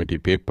K-anonymity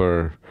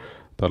paper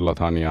that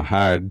Latanya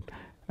had,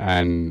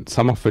 and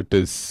some of it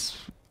is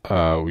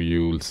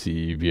you'll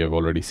see, we have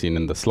already seen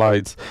in the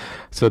slides.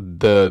 So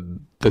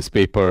this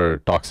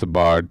paper talks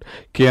about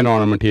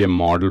K-anonymity, a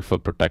model for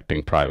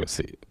protecting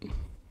privacy.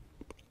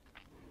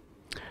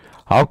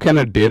 How can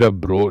a data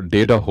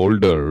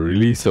holder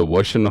release a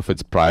version of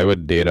its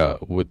private data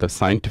with the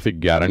scientific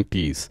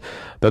guarantees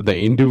that the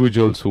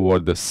individuals who are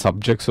the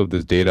subjects of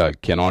this data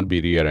cannot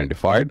be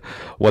re-identified,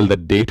 while the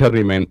data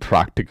remain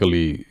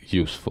practically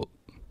useful?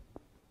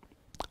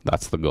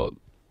 That's the goal.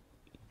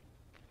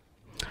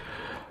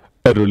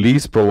 A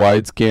release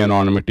provides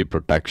K-anonymity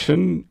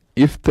protection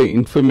if the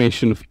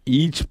information of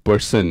each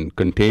person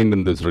contained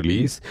in this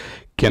release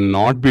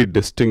cannot be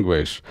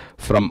distinguished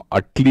from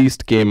at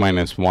least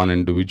K-1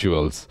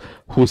 individuals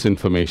whose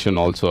information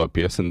also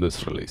appears in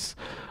this release,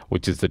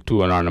 which is the 2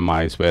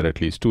 anonymized, where at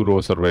least 2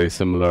 rows are very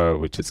similar,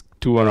 which is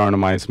 2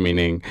 anonymized,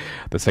 meaning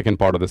the second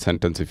part of the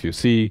sentence, if you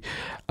see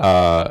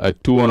a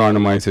 2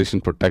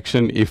 anonymization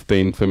protection if the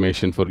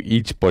information for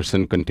each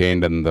person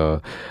contained in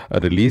the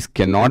release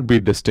cannot be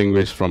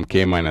distinguished from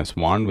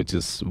K-1, which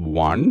is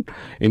 1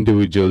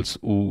 individuals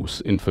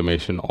whose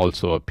information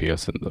also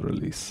appears in the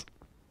release.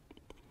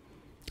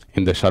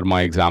 In the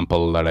Sharma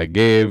example that I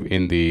gave,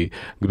 in the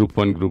group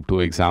 1, group 2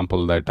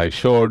 example that I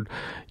showed,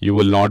 you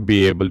will not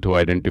be able to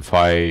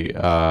identify,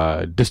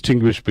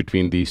 distinguish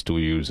between these 2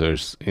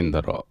 users in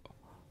the row.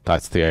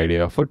 That's the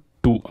idea of a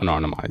 2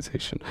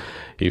 anonymization.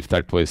 If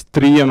that was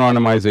 3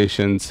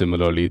 anonymization,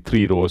 similarly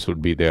 3 rows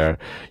would be there.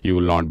 You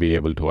will not be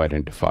able to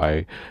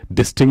identify,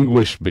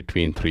 distinguish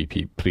between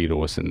 3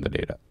 rows in the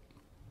data.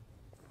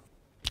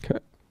 Okay.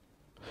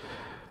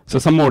 So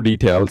some more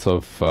details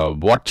of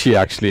what she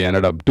actually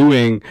ended up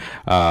doing,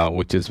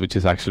 which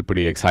is actually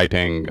pretty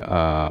exciting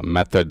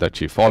method that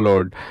she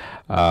followed.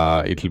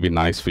 It'll be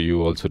nice for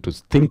you also to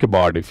think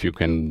about if you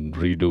can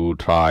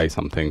try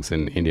some things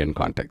in Indian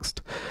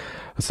context.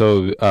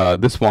 So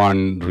this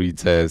one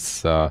reads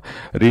as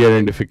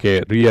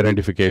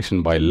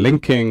re-identification by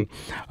linking.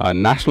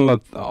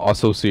 National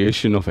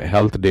Association of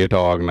Health Data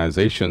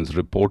Organizations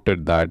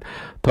reported that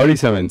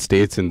 37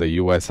 states in the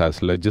US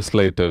has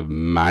legislative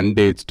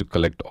mandates to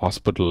collect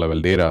hospital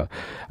level data,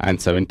 and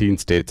 17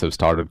 states have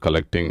started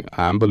collecting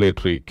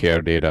ambulatory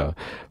care data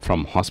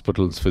from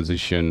hospitals,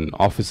 physician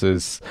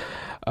offices,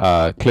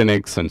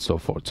 clinics, and so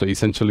forth. So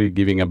essentially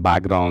giving a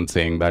background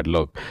saying that,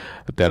 look,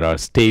 there are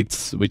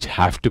states which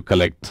have to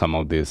collect some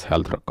of these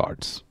health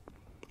records.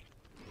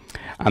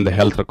 And the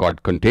health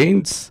record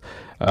contains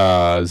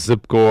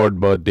zip code,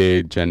 birth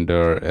date,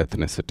 gender,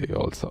 ethnicity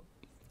also.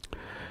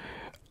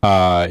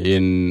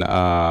 In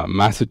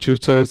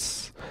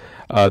Massachusetts,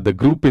 the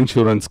Group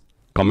Insurance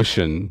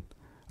Commission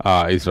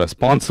is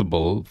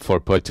responsible for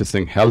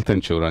purchasing health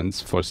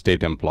insurance for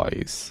state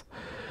employees.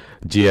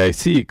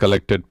 GIC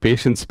collected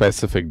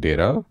patient-specific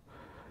data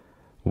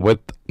with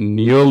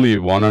nearly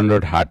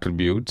 100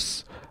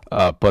 attributes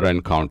per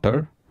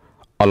encounter,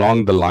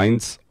 along the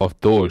lines of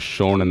those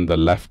shown in the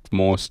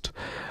leftmost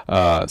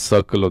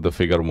circle of the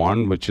figure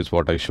 1, which is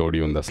what I showed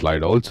you in the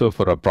slide also,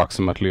 for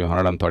approximately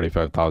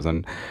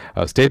 135,000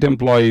 state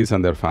employees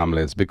and their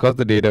families. Because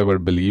the data were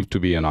believed to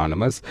be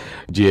anonymous,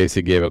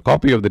 GIC gave a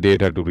copy of the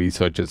data to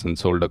researchers and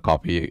sold a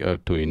copy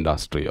to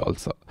industry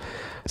also.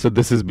 So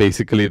this is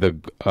basically the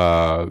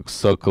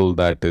circle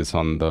that is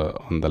on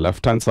the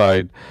left hand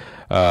side,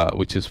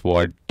 which is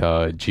what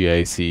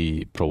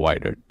GIC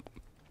provided.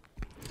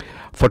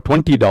 For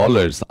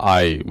 $20,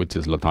 I, which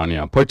is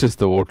Latanya, purchased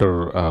the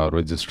voter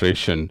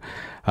registration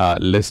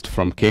list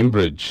from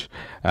Cambridge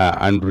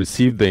and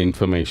received the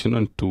information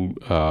on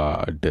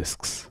 2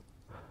 disks.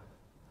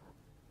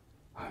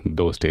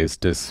 Those days,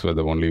 disks were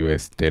the only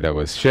ways data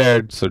was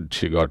shared, so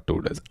she got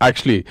 2 disks.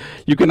 Actually,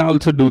 you can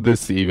also do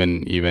this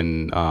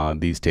even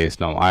these days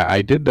now.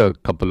 I did a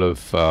couple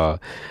of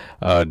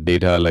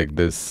data like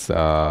this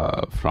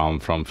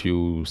from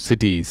few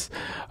cities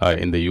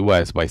in the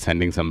US by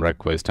sending some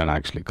request and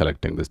actually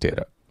collecting this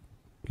data,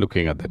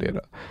 looking at the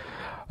data.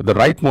 The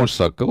rightmost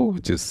circle,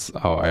 which is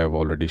how I have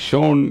already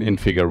shown in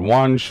figure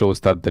 1,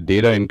 shows that the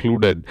data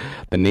included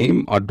the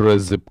name,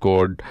 address, zip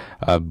code,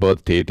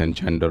 birth date, and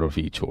gender of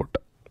each voter.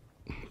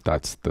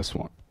 That's this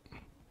one.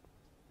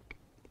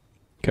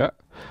 Okay.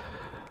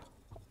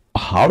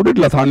 How did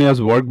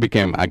Latanya's work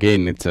become?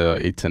 Again, it's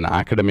an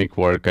academic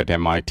work at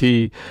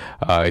MIT.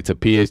 It's a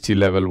PhD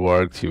level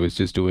work. She was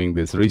just doing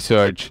this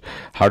research.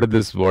 How did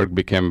this work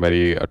become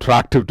very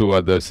attractive to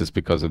others? Is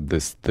because of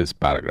this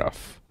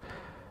paragraph.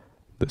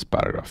 This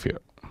paragraph here.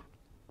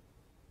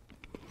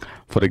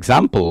 For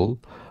example,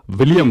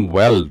 William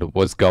Weld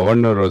was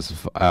governor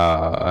of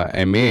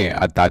MA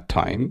at that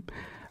time,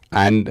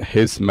 and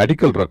his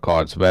medical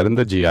records were in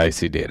the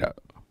GIC data.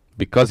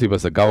 Because he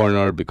was a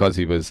governor, because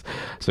he was,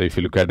 so if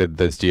you look at it,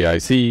 this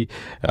GIC,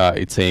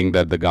 it's saying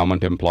that the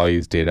government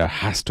employees' data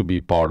has to be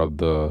part of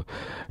the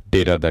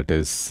data that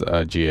is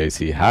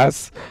GIC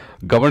has.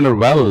 Governor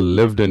Well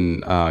lived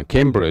in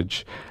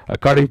Cambridge.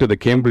 According to the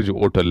Cambridge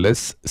voter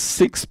list,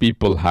 6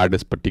 people had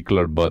his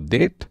particular birth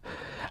date,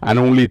 and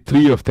only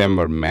 3 of them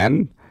were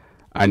men,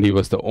 and he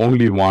was the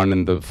only one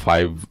in the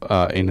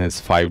in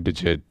his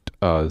 5-digit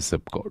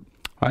zip code.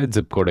 Right,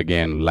 zip code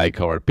again, like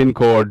our pin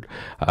code,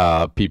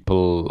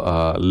 people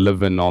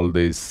live in all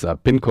these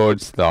pin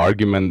codes. The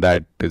argument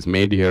that is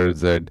made here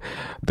is that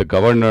the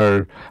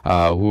governor,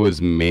 who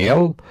is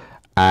male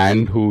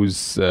and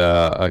whose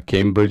a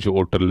Cambridge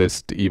voter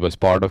list, he was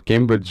part of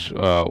Cambridge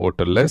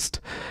voter list,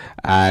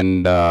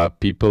 and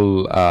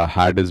people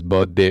had his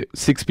birthday.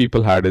 6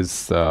 people had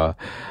his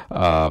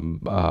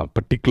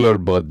particular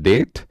birth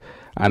date,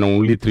 and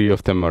only 3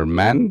 of them are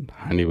men,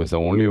 and he was the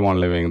only one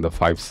living in the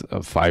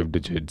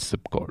 5-digit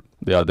zip code.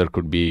 The other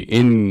could be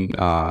in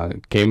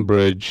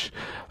Cambridge,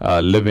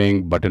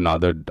 living, but in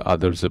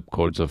other zip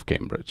codes of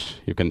Cambridge.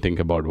 You can think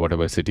about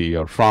whatever city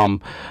you're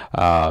from.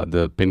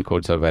 The pin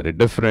codes are very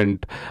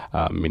different,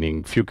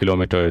 meaning few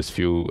kilometers,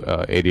 few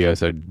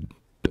areas are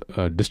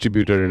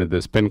distributed into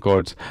these pin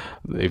codes.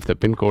 If the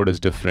pin code is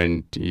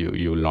different,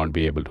 you will not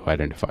be able to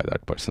identify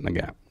that person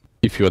again.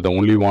 If you're the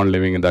only one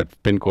living in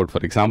that pin code, for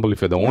example, if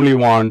you're the only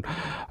one,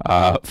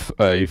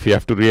 if you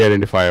have to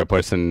re-identify a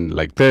person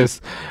like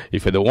this,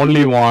 if you're the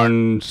only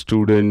one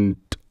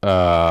student,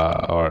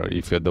 or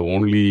if you're the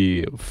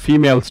only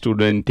female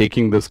student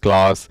taking this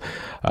class,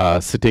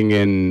 sitting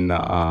in,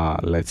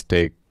 let's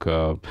take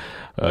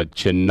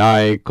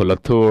Chennai,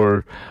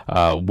 Kolathur,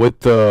 with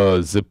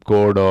the zip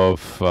code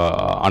of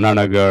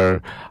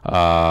Ananagar,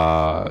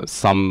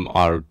 some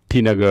are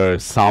T-Nagar,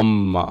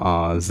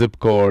 some zip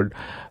code,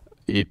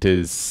 it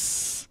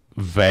is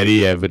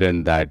very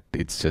evident that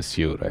it's just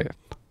you, right?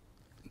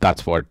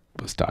 That's what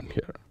was done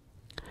here.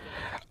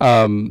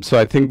 So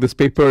I think this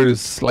paper is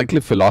slightly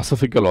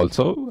philosophical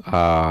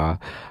also.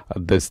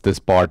 This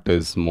part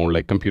is more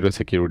like computer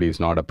security is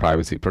not a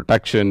privacy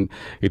protection.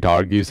 It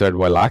argues that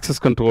while access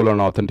control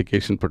and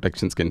authentication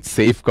protections can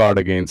safeguard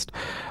against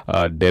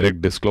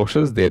direct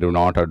disclosures, they do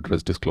not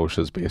address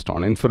disclosures based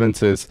on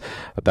inferences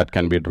that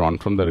can be drawn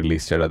from the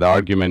release data. The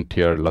argument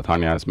here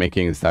Latanya is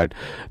making is that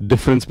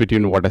difference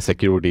between what a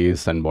security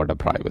is and what a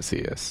privacy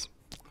is.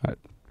 Right.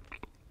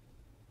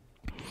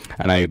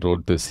 And I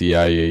wrote the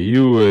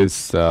CIAU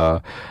is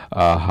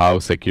how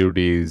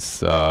security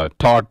is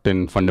taught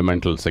in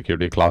fundamental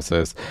security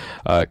classes,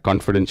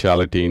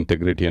 confidentiality,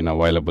 integrity, and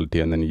availability,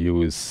 and then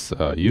U is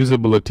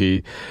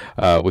usability,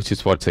 which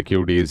is what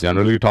security is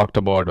generally talked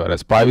about,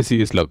 whereas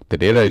privacy is, look, the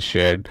data is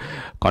shared,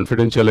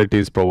 confidentiality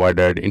is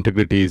provided,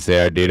 integrity is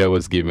there, data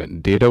was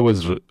given, data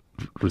was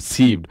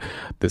received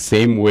the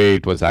same way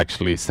it was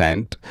actually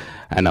sent,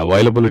 and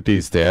availability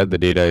is there. The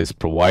data is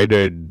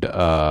provided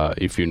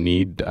if you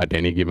need at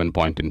any given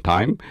point in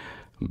time.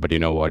 But you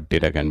know what?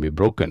 Data can be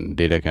broken.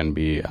 Data can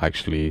be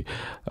actually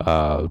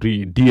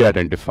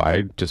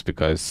de-identified just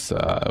because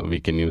we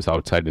can use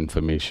outside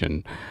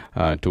information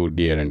to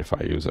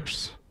de-identify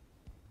users.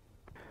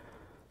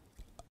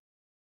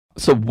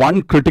 So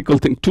one critical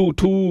thing, two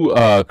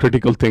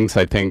critical things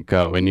I think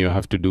when you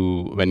have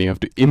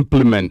to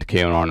implement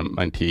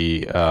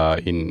K-anonymity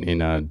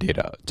in a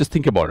data. Just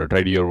think about it,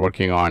 right? You're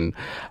working on,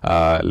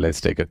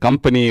 let's take a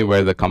company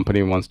where the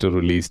company wants to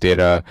release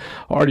data,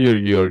 or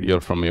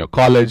you're from your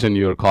college and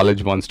your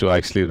college wants to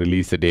actually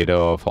release the data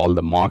of all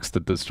the marks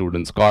that the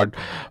students got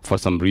for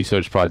some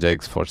research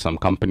projects, for some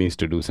companies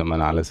to do some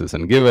analysis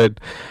and give it.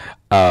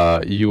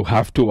 You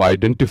have to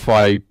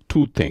identify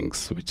two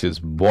things, which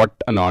is what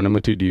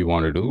anonymity do you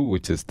want to do,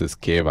 which is this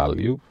K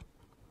value,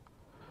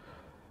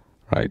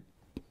 right?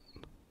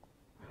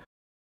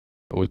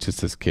 Which is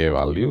this K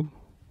value.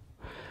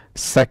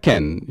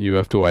 Second, you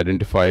have to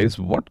identify is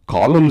what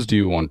columns do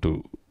you want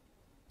to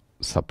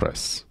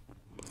suppress.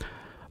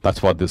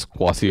 That's what this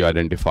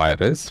quasi-identifier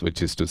is,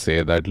 which is to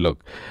say that,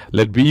 look,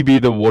 let V be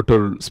the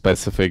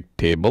voter-specific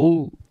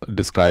table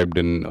described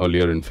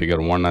earlier in figure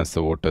 1 as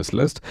the voters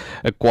list.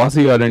 A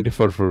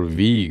quasi-identifier for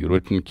V,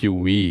 written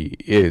QV,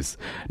 is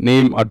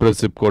name, address,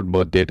 zip code,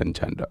 birth date, and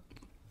gender,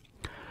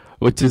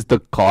 which is the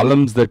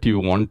columns that you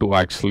want to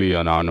actually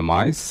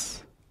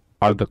anonymize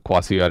are the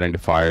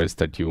quasi-identifiers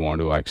that you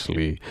want to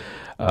actually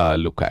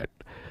look at.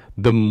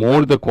 The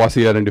more the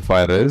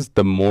quasi-identifier is,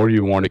 the more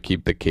you want to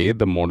keep the K,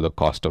 the more the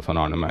cost of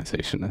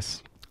anonymization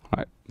is.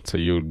 Right. So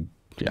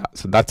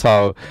so that's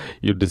how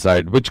you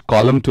decide which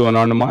column to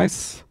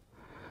anonymize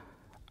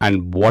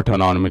and what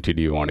anonymity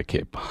do you want to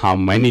keep. How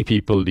many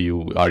people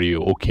are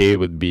you okay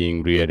with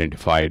being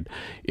re-identified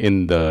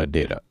in the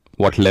data?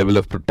 What level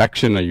of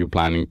protection are you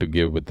planning to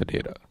give with the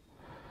data?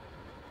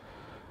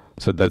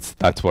 So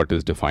that's what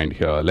is defined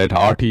here. Let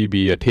RT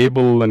be a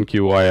table and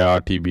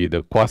QIRT be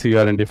the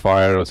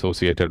quasi-identifier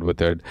associated with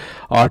it.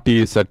 RT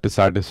is set to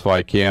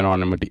satisfy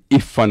K-anonymity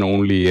if and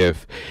only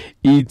if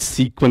each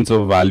sequence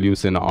of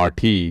values in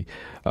RT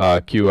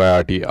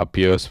QIRT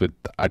appears with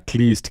at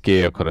least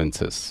K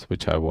occurrences,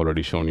 which I've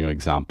already shown you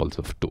examples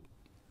of 2.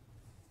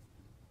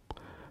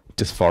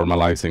 Just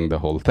formalizing the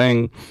whole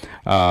thing.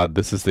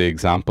 This is the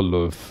example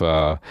of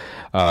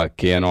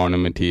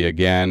K-anonymity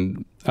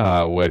again.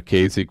 Where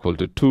K is equal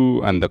to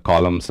 2 and the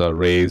columns are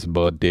race,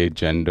 birthday,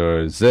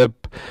 gender,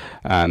 zip,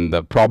 and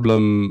the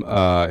problem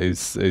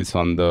is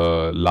on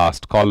the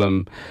last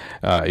column.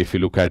 If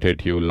you look at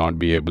it, you will not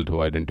be able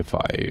to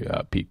identify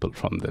people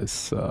from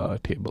this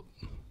table.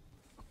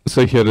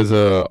 So here is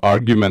an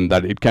argument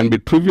that it can be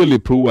trivially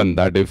proven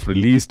that if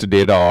released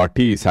data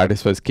RT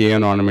satisfies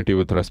K-anonymity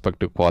with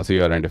respect to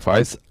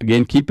quasi-identifiers.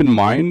 Again, keep in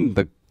mind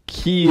the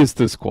key is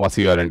this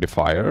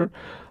quasi-identifier,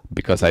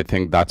 because I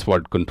think that's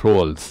what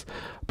controls.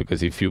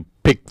 Because if you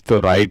pick the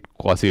right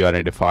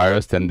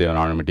quasi-identifiers, then the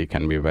anonymity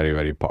can be very,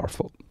 very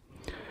powerful.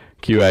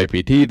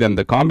 QIPT, then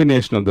the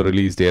combination of the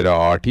release data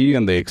RT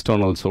and the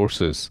external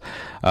sources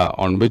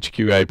on which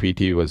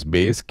QIPT was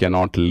based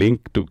cannot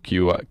link on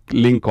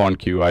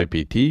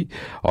QIPT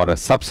or a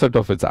subset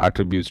of its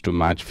attributes to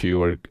match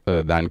fewer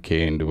than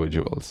K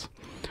individuals.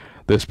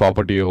 This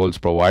property holds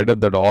provided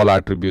that all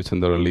attributes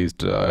in the released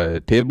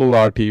table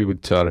RT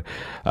which are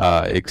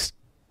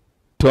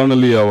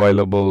externally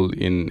available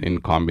in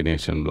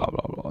combination, blah,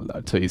 blah, blah, all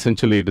that. So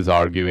essentially it is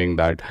arguing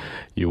that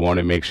you want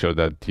to make sure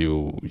that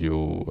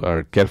you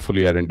are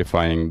carefully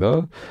identifying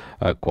the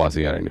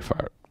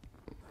quasi-identifier.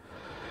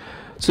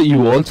 So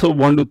you also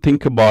want to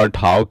think about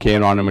how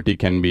K-anonymity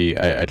can be,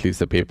 at least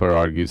the paper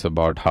argues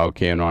about how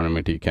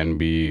K-anonymity can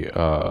be,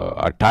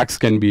 attacks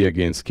can be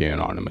against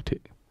K-anonymity.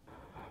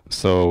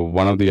 So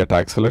one of the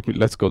attacks, so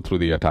let's go through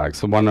the attacks.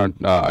 So one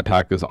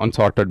attack is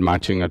unsorted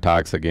matching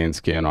attacks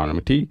against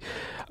K-anonymity.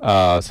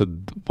 So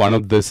one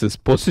of this is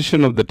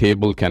position of the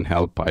table can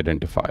help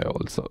identify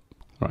also,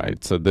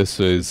 right? So this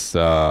is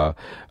if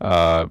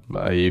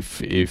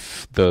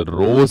the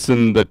rows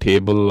in the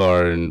table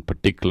are in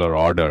particular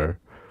order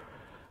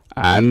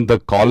and the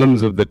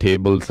columns of the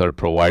tables are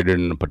provided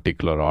in a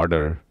particular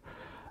order,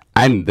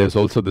 And there's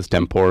also this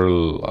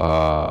temporal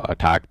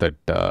attack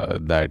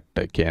that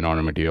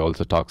K-anonymity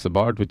also talks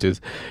about, which is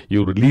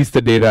you release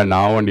the data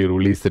now and you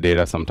release the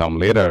data sometime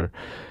later.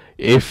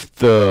 If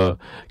the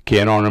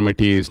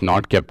K-anonymity is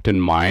not kept in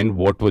mind,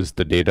 what was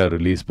the data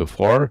released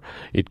before,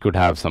 it could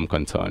have some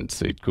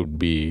concerns. It could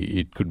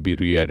be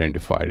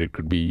re-identified. It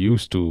could be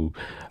used to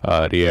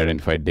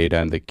re-identify data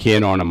in the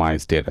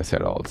K-anonymized data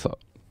set also.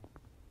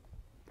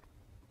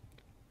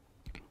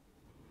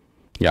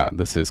 Yeah,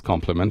 this is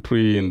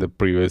complementary in the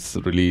previous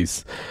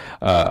release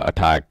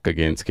attack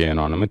against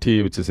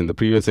K-anonymity, which is in the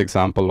previous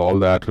example, all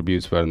the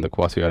attributes were in the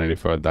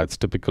quasi-identifier. That's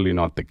typically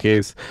not the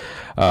case.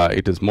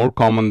 It is more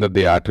common that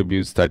the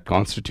attributes that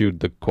constitute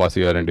the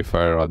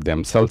quasi-identifier are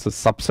themselves a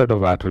subset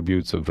of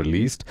attributes of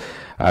released.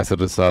 As a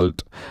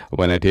result,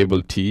 when a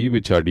table T,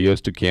 which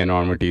adheres to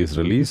K-anonymity, is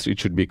released, it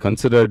should be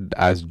considered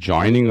as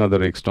joining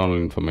other external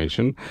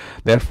information.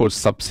 Therefore,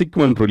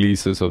 subsequent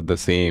releases of the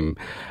same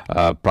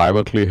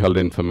privately held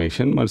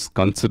information must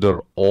consider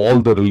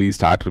all the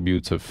released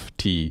attributes of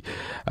T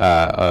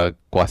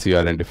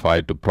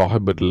quasi-identified to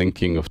prohibit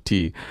linking of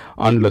T,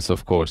 unless,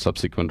 of course,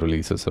 subsequent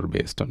releases are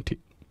based on T.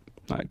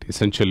 Right.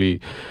 Essentially,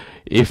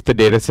 if the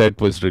data set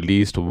was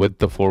released with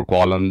the 4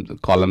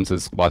 columns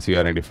as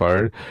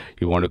quasi-identifier,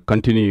 you want to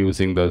continue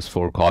using those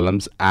 4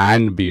 columns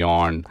and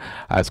beyond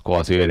as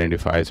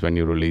quasi-identifiers when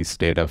you release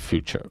data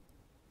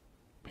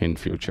in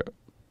future.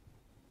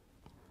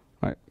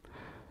 Right.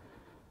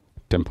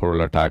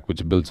 Temporal attack,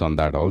 which builds on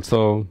that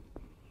also.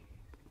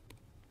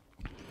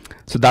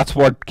 So that's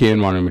what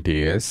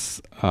K-anonymity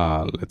is.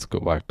 Let's go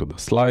back to the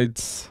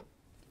slides.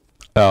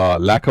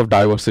 Lack of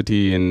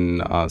diversity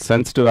in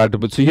sensitive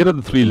attributes. So here are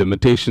the 3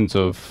 limitations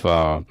of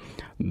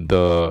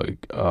the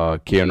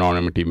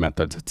K-anonymity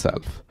methods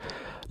itself.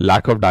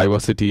 Lack of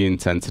diversity in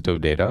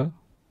sensitive data,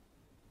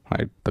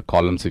 right? The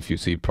columns, if you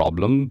see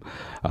problem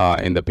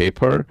in the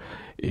paper,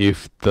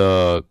 if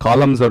the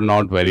columns are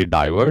not very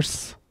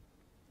diverse,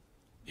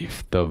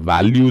 if the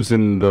values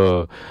in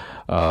the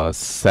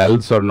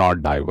cells are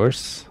not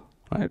diverse,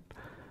 right,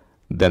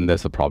 then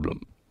there's a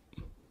problem.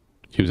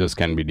 Users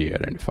can be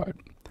de-identified.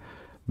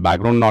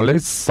 Background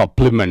knowledge,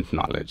 supplement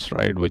knowledge,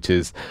 right, which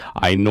is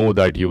I know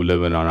that you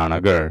live in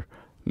Ananagar,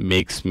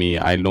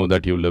 I know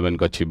that you live in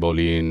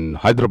Gachibowli in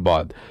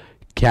Hyderabad,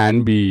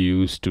 can be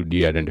used to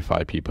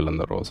de-identify people in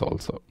the rows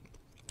also.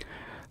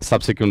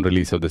 Subsequent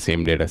release of the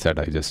same data set,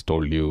 I just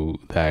told you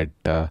that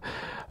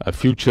a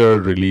future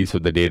release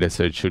of the data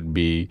set should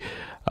be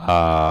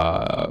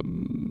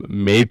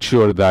made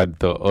sure that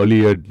the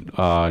earlier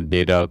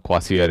data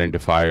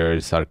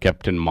quasi-identifiers are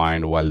kept in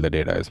mind while the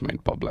data is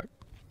made public.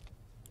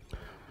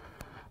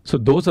 So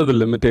those are the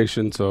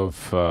limitations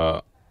of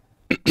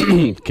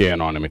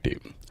K-anonymity.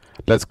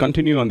 Let's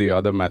continue on the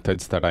other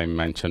methods that I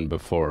mentioned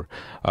before,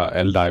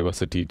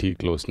 L-diversity,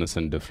 T-closeness,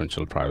 and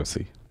differential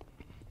privacy.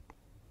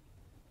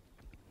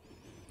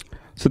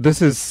 So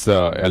this is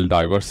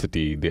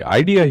L-diversity. The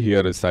idea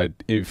here is that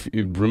if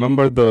you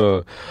remember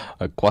the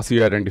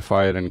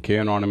quasi-identifier and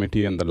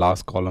K-anonymity and the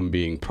last column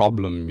being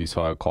problem, we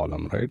saw a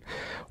column, right,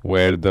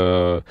 where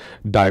the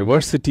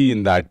diversity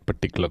in that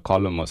particular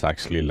column was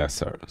actually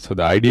lesser. So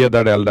the idea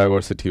that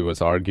L-diversity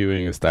was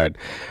arguing is that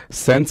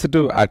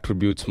sensitive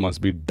attributes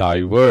must be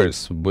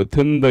diverse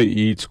within the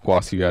each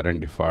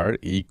quasi-identifier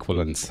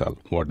equivalent cell.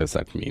 What does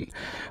that mean?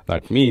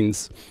 That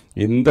means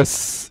in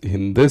this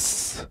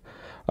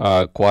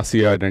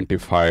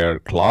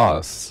quasi-identifier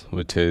class,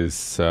 which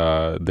is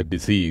the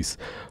disease,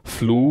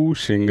 flu,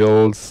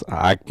 shingles,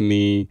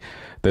 acne,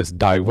 there's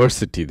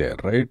diversity there,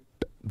 right?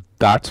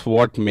 That's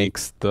what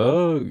makes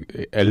the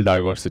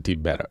L-diversity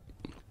better.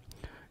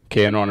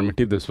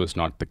 K-anonymity, this was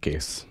not the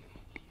case.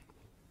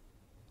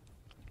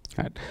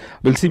 Right.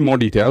 We'll see more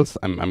details.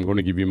 I'm going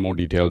to give you more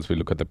details. We'll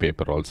look at the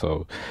paper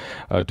also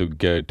to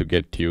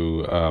get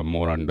you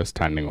more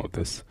understanding of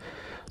this.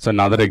 So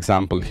another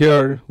example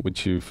here,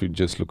 which if you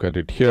just look at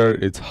it here,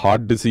 it's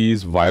heart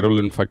disease, viral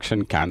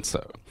infection,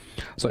 cancer.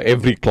 So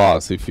every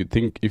class, if you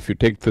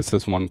take this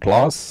as one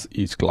class,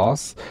 each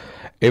class,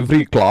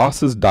 every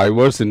class is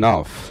diverse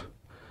enough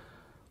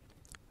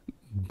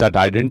that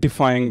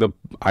identifying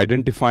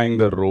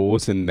the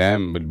rows in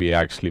them will be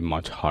actually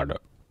much harder.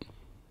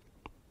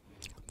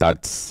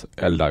 That's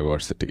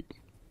L-diversity.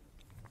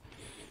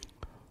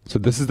 So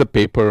this is the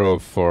paper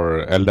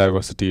for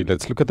L-diversity.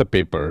 Let's look at the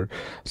paper.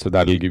 So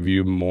that will give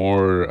you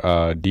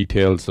more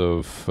details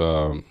of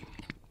the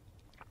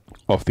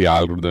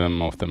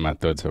algorithm, of the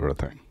methods,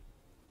 everything.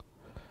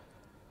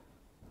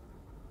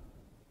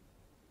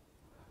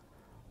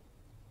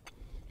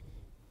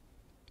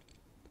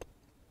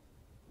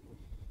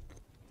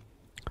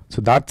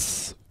 So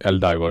that's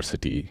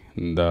L-diversity,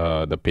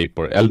 the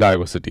paper,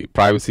 L-diversity,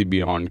 privacy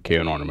beyond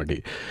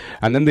K-anonymity.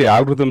 And then the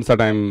algorithms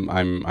that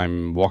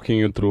I'm walking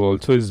you through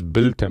also is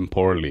built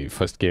temporally.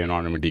 First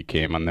K-anonymity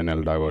came and then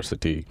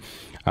L-diversity.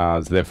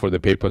 So therefore the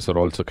papers are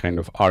also kind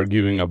of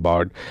arguing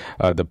about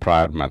the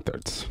prior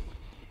methods.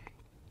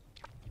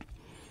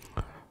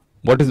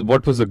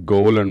 What was the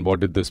goal and what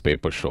did this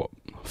paper show?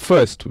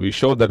 First, we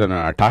show that an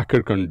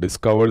attacker can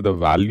discover the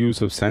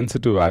values of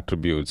sensitive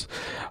attributes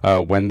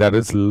when there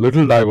is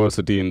little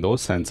diversity in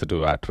those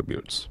sensitive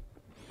attributes.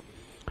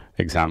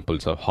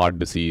 Examples of heart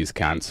disease,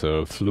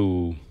 cancer,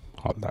 flu,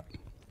 all that.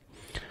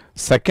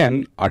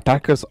 Second,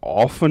 attackers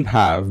often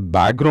have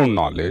background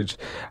knowledge,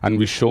 and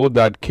we show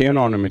that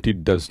K-anonymity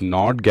does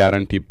not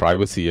guarantee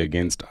privacy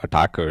against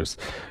attackers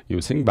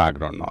using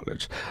background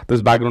knowledge.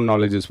 This background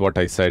knowledge is what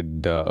I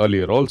said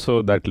earlier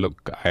also, that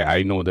look,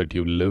 I know that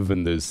you live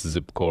in this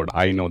zip code.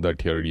 I know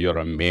that you're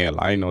a male.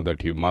 I know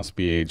that you must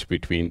be aged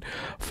between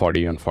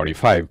 40 and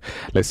 45.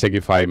 Let's take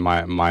if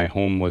my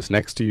home was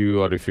next to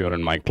you, or if you're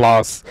in my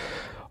class.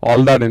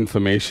 All that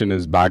information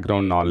is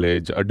background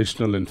knowledge,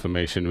 additional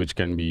information which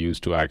can be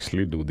used to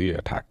actually do the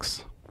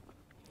attacks,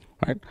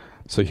 right?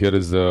 So here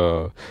is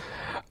the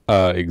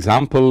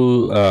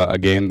example,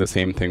 again the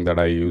same thing that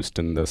I used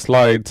in the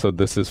slide. So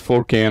this is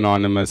for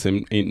K-anonymous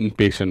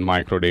inpatient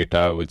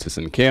microdata, which is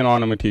in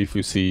K-anonymity. If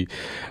you see,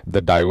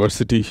 the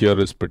diversity here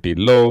is pretty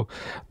low.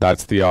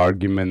 That's the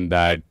argument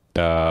that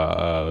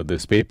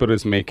this paper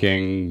is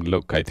making.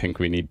 Look, I think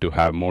we need to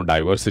have more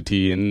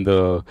diversity in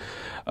the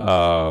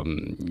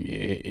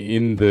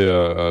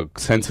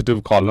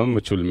sensitive column,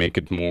 which will make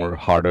it more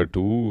harder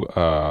to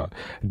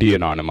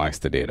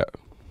de-anonymize the data.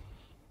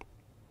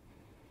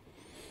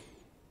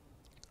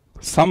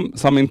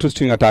 Some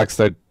interesting attacks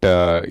that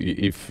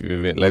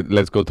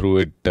let's go through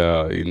it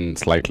in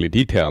slightly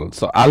detail.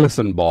 So Alice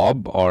and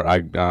Bob are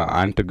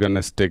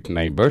antagonistic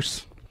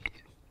neighbors.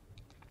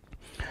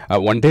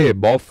 One day,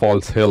 Bob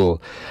falls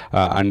ill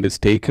and is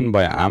taken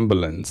by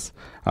ambulance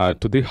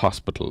to the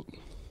hospital.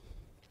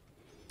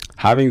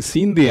 Having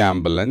seen the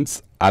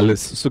ambulance,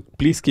 Alice, so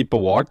please keep a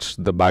watch,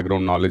 the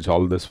background knowledge,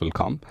 all this will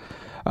come.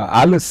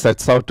 Alice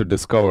sets out to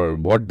discover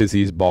what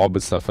disease Bob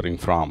is suffering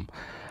from.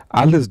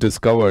 Alice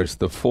discovers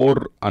the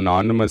 4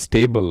 anonymous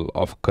table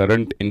of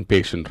current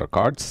inpatient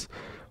records,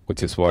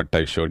 which is what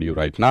I showed you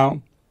right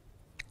now,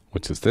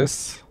 which is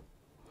this.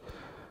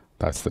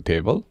 That's the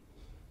table.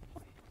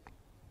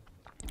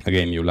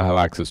 Again, you'll have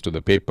access to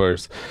the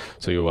papers,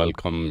 so you're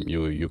welcome.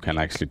 You can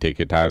actually take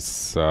it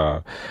as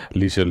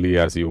leisurely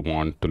as you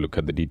want to look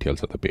at the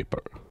details of the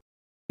paper.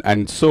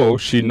 And so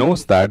she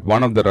knows that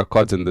one of the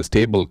records in this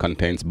table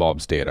contains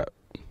Bob's data.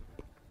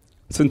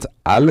 Since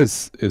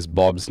Alice is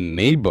Bob's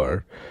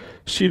neighbor,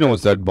 she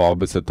knows that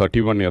Bob is a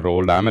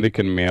 31-year-old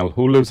American male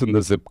who lives in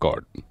the zip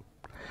code.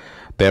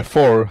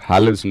 Therefore,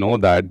 Alice knows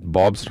that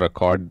Bob's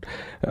record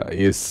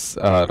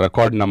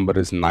number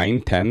is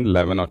 9, 10,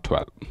 11, or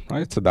 12.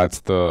 Right? So that's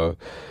the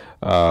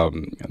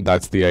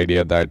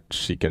idea that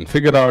she can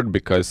figure out,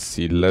 because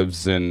he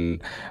lives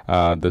in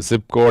the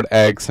zip code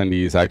X and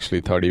he is actually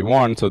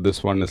 31. So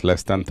this one is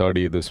less than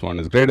 30. This one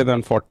is greater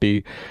than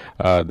 40.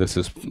 This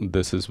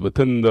is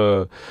within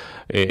the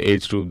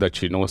age group that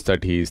she knows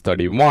that he is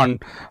 31.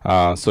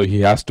 So he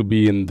has to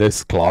be in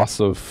this class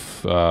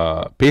of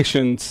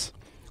patients.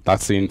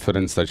 That's the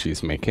inference that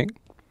she's making.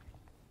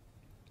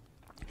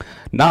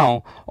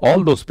 Now,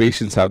 all those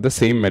patients have the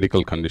same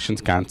medical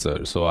conditions,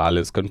 cancer. So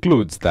Alice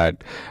concludes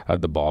that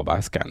the Bob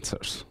has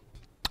cancers.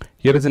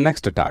 Here is the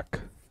next attack,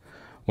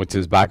 which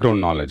is background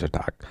knowledge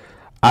attack.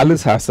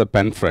 Alice has a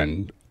pen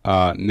friend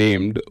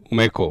named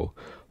Umeko,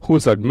 who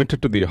is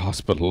admitted to the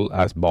hospital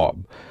as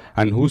Bob,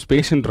 and whose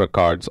patient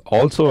records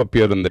also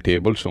appear in the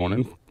table shown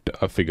in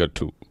figure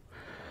 2.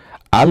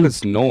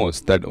 Alice knows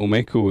that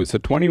Umeko is a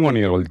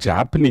 21-year-old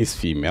Japanese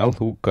female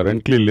who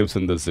currently lives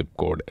in the zip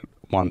code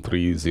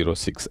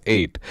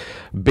 13068.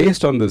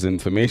 Based on this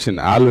information,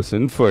 Alice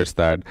infers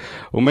that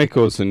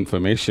Umeko's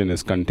information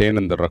is contained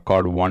in the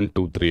record 1,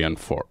 2, 3, and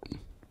 4.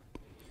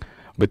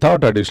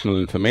 Without additional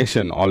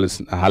information,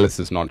 Alice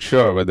is not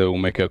sure whether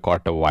Umeko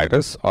caught a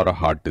virus or a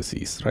heart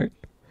disease, right?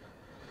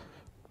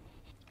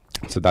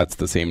 So that's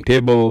the same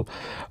table.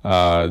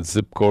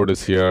 Zip code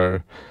is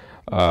here.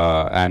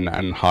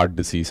 And heart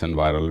disease and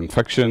viral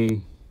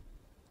infection.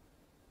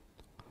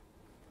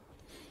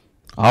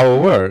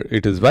 However,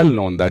 it is well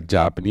known that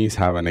Japanese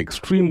have an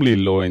extremely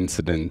low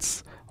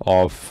incidence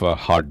of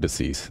heart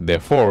disease.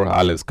 Therefore,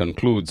 Alice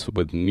concludes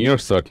with near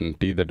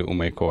certainty that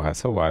Umeko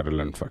has a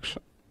viral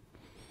infection.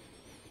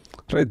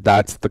 Right?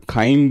 That's the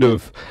kind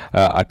of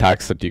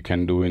attacks that you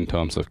can do in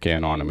terms of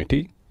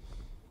K-anonymity,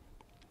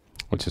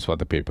 which is what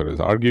the paper is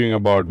arguing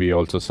about. We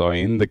also saw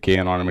in the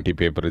K-anonymity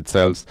paper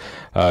itself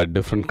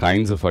different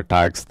kinds of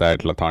attacks that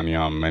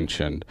Latanya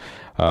mentioned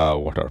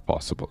what are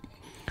possible.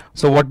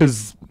 So what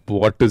is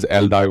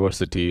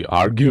L-diversity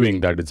arguing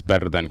that it's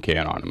better than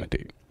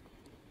K-anonymity?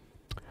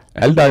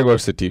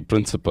 L-diversity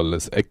principle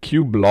is a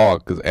Q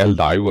block is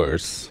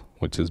L-diverse,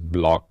 which is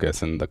block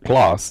as in the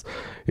class,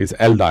 is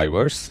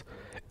L-diverse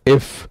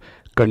if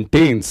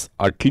contains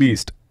at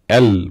least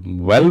L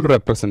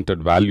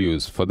well-represented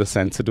values for the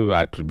sensitive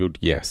attribute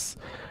yes.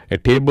 A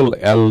table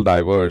L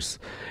diverse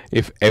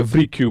if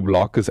every Q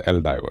block is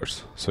L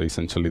diverse. So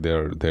essentially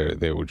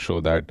they would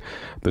show that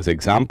this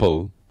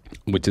example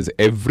which is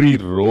every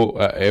row,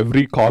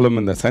 every column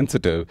in the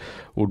sensitive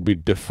would be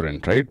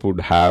different, right?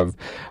 Would have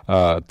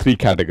three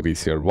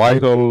categories here: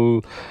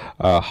 viral,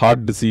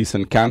 heart disease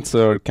and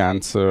cancer,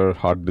 cancer,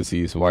 heart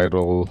disease,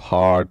 viral,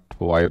 heart,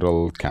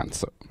 viral,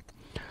 cancer.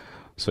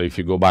 So if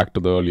you go back to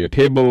the earlier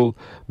table,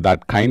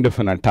 that kind of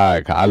an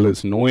attack,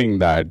 Alice knowing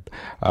that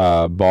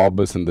Bob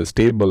is in this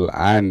table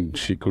and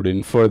she could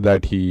infer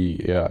that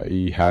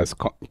he has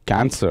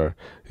cancer,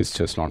 is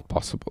just not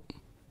possible.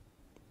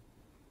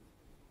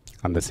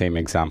 And the same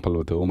example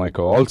with the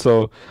Omicron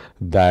also,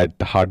 that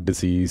heart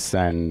disease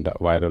and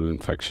viral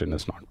infection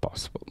is not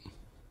possible.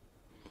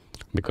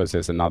 Because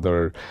there's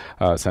another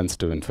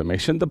sensitive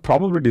information, the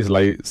probability is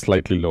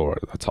slightly lower,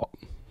 that's all.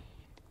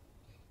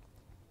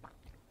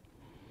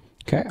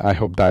 Okay, I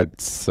hope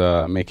that's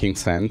making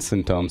sense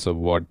in terms of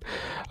what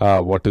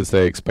is the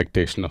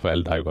expectation of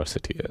L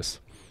diversity is,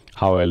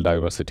 how L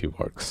diversity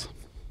works.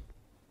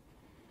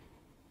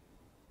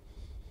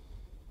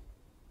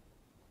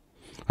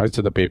 Right,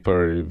 so the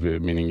paper,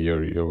 meaning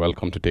you're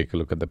welcome to take a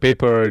look at the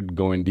paper,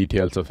 go in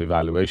details of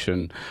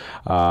evaluation,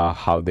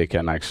 how they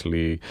can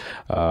actually,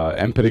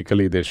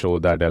 empirically they show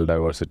that L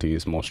diversity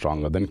is more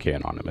stronger than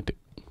K-anonymity.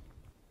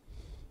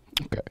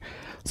 Okay,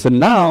 so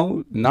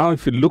now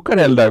if you look at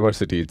L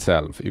diversity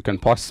itself, you can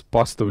pause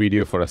the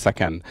video for a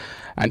second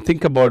and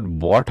think about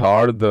what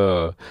are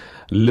the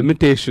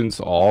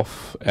limitations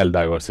of L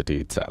diversity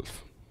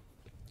itself.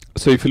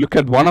 So if you look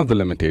at one of the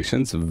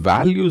limitations,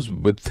 values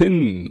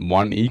within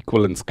one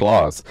equivalence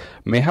class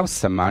may have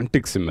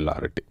semantic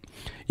similarity.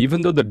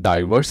 Even though the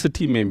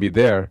diversity may be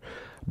there,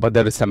 but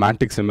there is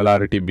semantic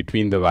similarity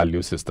between the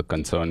values is the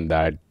concern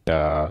that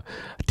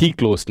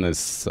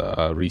T-closeness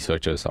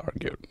researchers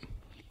argued.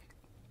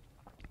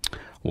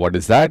 What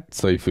is that?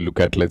 So if you look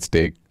at, let's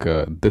take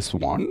this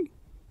one.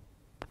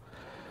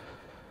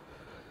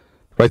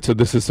 Right, so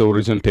this is the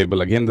original table.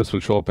 Again, this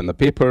will show up in the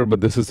paper,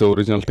 but this is the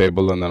original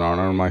table, and the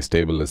anonymized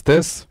table is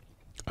this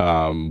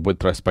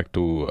with respect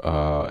to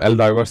L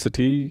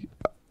diversity.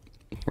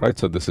 Right,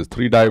 so this is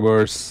 3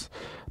 diverse.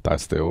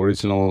 That's the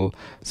original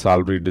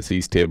salivary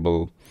disease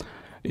table.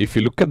 If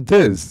you look at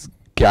this,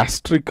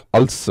 gastric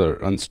ulcer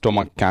and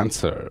stomach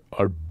cancer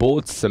are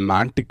both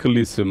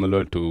semantically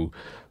similar to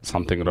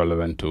something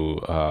relevant to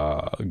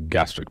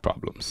gastric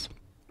problems,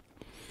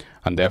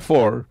 and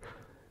therefore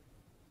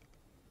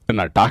an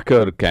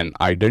attacker can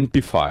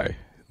identify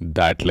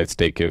that. Let's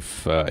take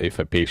if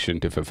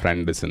a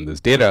friend is in this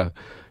data,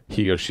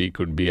 he or she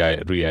could be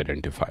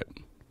re-identified.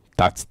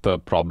 That's the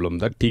problem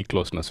that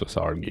T-closeness was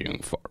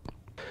arguing for.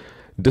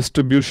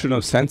 Distribution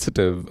of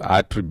sensitive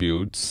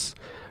attributes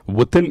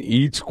within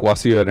each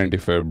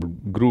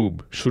quasi-identifier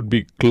group should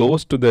be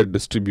close to their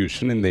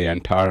distribution in the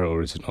entire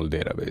original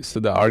database. So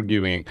the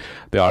argument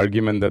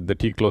that the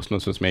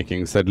T-closeness was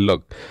making said,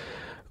 look,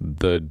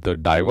 the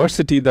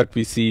diversity that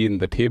we see in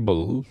the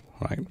table,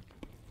 right,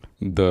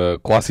 the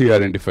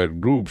quasi-identifier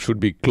group should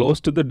be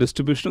close to the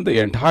distribution of the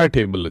entire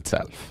table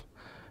itself,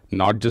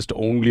 not just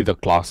only the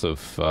class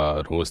of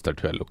rows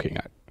that we are looking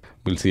at.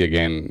 We'll see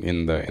again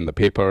in the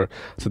paper.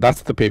 So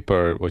that's the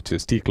paper, which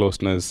is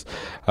T-closeness,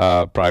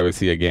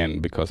 privacy. Again,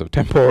 because of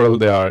temporal,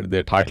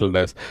 they're titled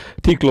as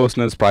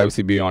T-closeness,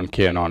 privacy beyond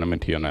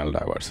K-anonymity and L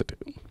diversity.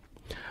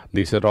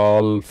 These are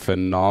all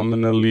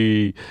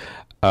phenomenally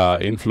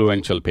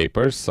influential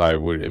papers.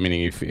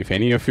 Meaning if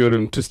any of you are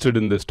interested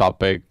in this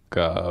topic,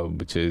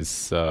 which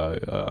is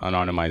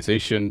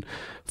anonymization,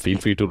 feel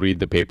free to read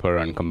the paper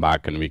and come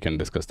back and we can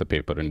discuss the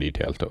paper in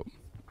detail too.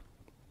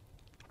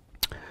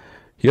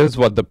 Here's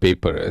what the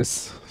paper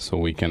is. So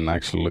we can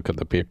actually look at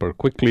the paper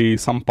quickly,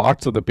 some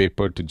parts of the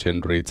paper to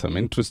generate some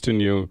interest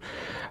in you.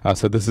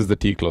 So this is the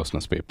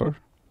T-closeness paper.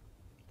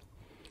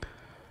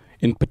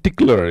 In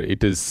particular,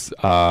 it is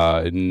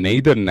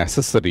neither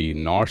necessary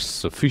nor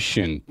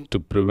sufficient to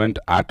prevent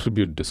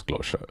attribute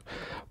disclosure.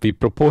 We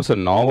propose a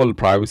novel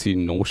privacy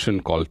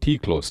notion called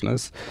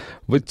T-closeness,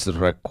 which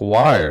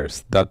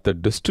requires that the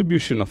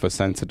distribution of a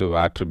sensitive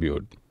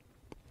attribute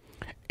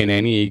in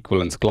any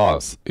equivalence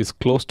class is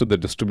close to the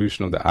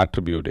distribution of the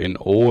attribute in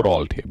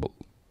overall table.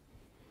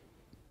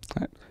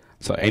 Right?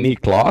 So any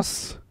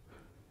class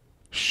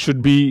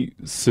should be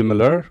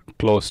similar,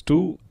 close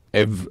to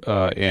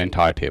an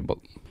entire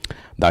table.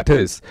 That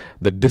is,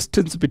 the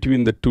distance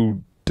between the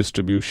two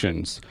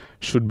distributions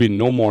should be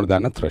no more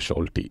than a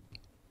threshold T.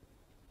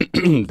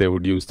 They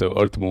would use the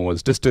earth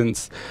mover's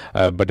distance,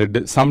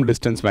 but some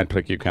distance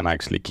metric you can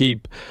actually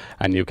keep,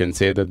 and you can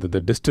say that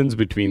the distance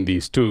between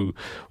these two,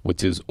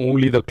 which is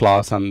only the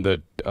class and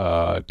the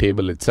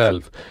table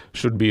itself,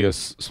 should be a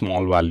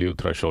small value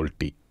threshold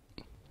T.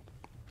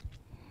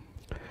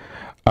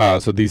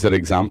 So these are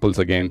examples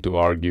again to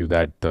argue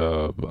that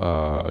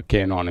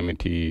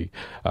K-anonymity,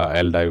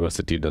 L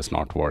diversity does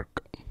not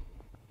work.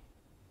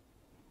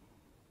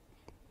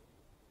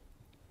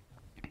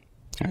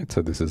 Right,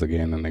 so this is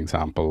again an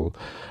example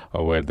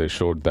where they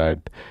showed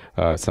that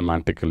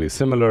semantically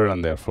similar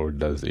and therefore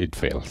it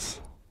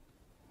fails.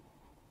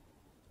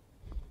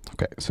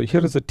 Okay, so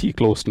here is a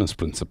T-closeness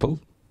principle.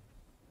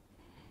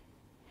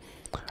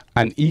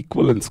 An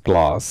equivalence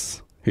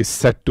class is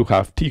set to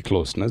have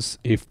T-closeness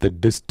if the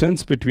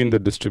distance between the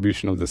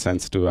distribution of the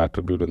sensitive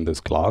attribute in this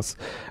class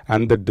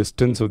and the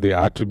distance of the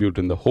attribute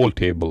in the whole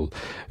table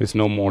is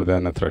no more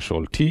than a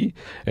threshold T.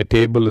 A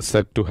table is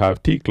set to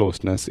have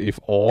T-closeness if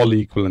all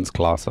equivalence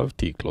class have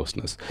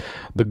T-closeness.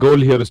 The goal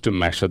here is to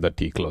measure the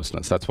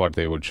T-closeness. That's what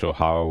they would show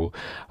how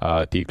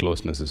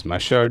T-closeness is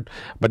measured.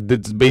 But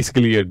it's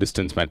basically a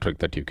distance metric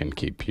that you can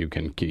keep. You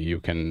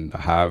can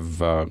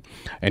have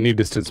any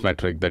distance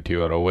metric that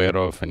you are aware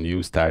of and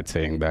use that,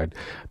 saying that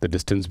the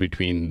distance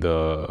between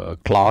the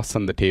class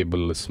and the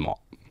table is small.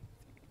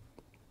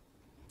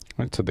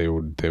 Right, so they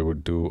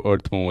would do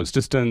earth movers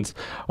distance.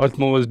 Earth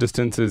movers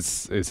distance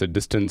is a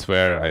distance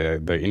where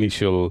the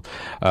initial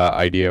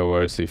idea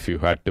was if you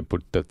had to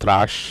put the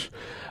thrash,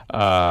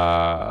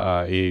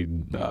 it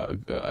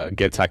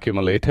gets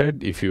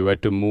accumulated. If you were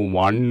to move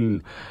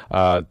one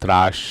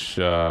thrash,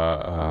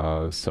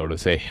 so to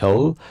say,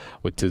 hill,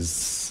 which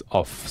is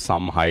of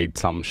some height,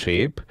 some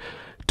shape,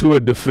 to a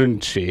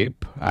different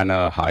shape and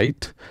a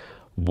height,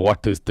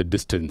 what is the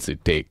distance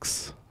it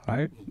takes,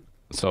 right?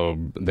 So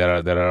there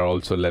are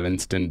also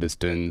Levinston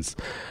distance,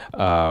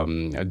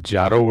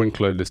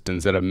 Jarrow-Winkler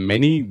distance. There are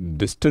many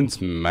distance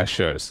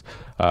measures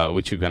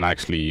which you can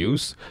actually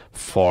use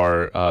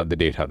for the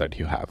data that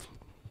you have.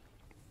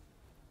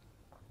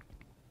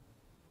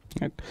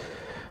 Right.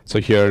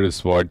 So here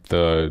is what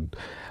the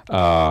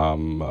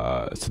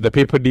so the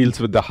paper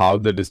deals with how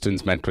the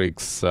distance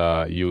metrics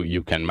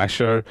you can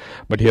measure,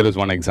 but here is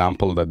one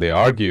example that they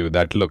argue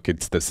that, look,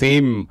 it's the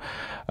same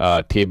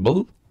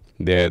table.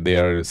 They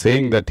are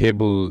saying that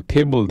table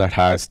that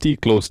has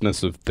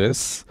T-closeness of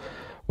this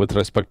with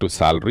respect to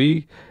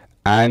salary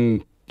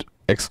and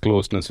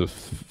X-closeness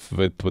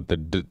with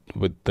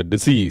the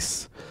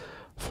disease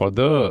for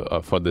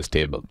this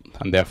table,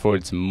 and therefore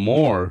it's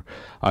more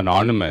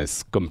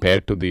anonymous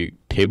compared to the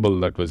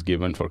table that was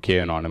given for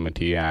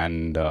K-anonymity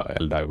and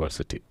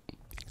L-diversity.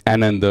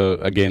 And then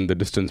again the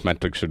distance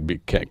metric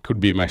could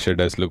be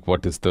measured as, look,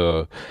 what is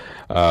the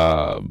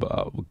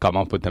come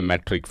up with a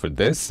metric for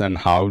this and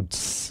how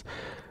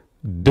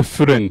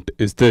different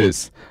is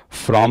this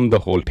from the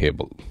whole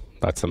table.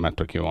 That's the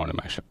metric you want to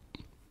measure.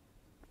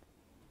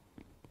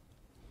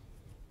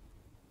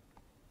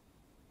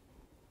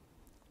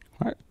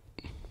 Right.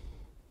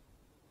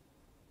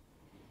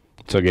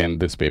 So again,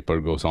 this paper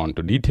goes on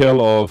to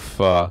detail of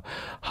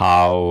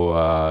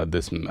how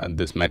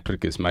this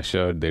metric is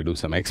measured. They do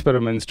some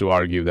experiments to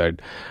argue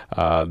that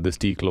this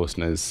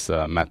T-closeness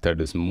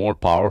method is more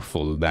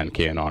powerful than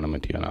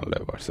K-anonymity and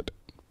L-diversity.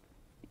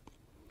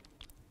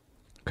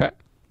 Okay,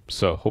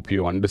 so hope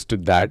you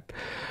understood that.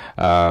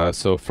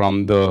 So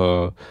from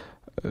the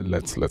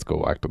let's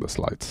go back to the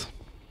slides.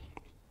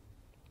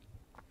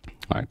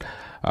 Right.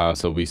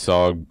 So we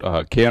saw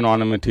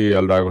K-anonymity,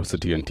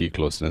 L-diversity, and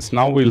T-closeness.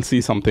 Now we'll see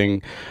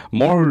something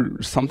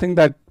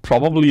that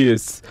probably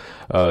is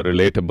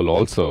relatable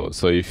also.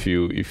 So if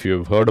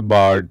you've heard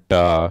about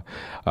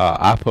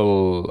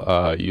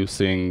Apple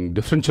using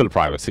differential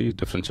privacy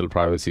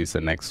is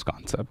the next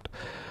concept.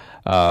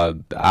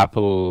 The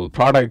Apple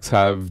products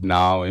have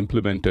now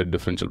implemented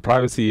differential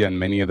privacy, and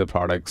many other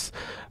products,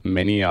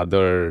 many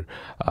other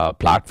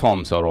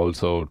platforms are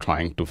also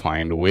trying to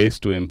find ways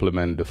to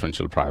implement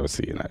differential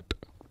privacy in it.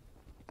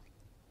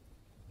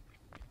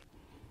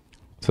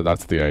 So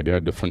that's the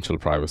idea, differential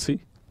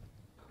privacy.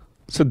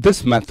 So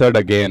this method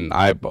again,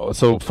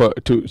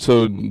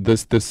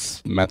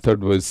 this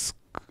method was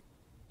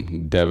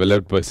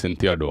developed by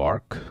Cynthia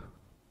Dwork.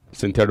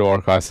 Cynthia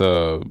Dwork has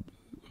a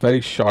very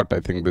short, I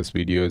think this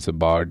video is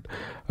about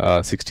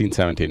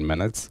 16-17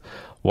 minutes.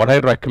 What I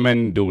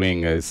recommend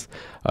doing is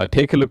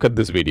take a look at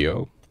this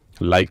video,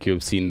 like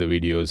you've seen the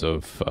videos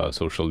of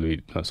social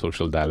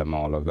dilemma,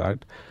 all of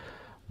that.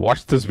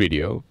 Watch this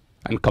video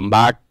and come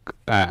back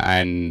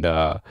and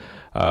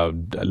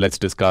let's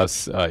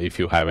discuss if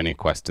you have any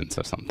questions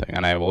or something.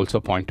 And I've also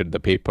pointed the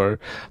paper.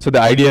 So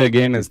the idea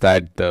again is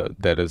that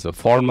there is a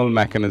formal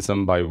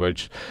mechanism by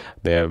which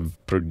they have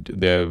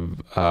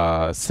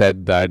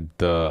said that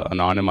the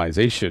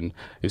anonymization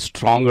is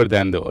stronger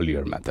than the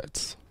earlier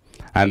methods.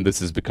 And this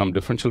has become,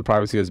 differential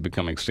privacy has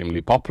become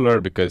extremely popular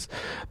because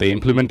the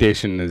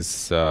implementation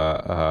is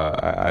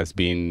has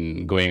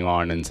been going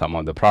on in some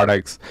of the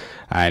products,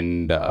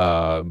 and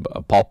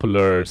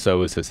popular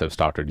services have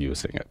started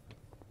using it.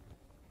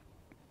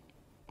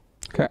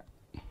 Okay.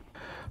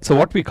 So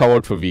what we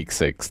covered for week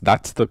 6,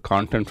 that's the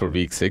content for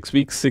week 6.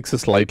 Week 6 is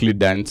slightly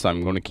dense.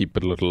 I'm going to keep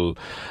it a little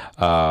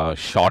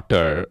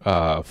shorter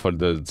for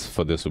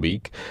this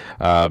week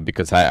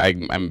because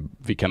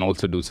we can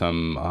also do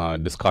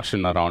some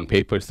discussion around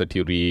papers that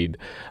you read,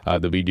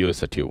 the videos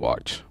that you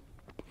watch.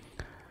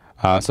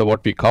 So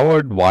what we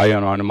covered: why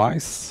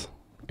anonymize,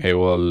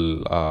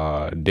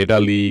 data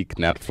leak,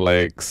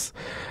 Netflix,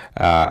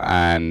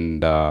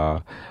 and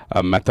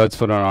methods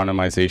for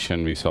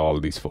anonymization. We saw all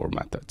these 4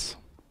 methods.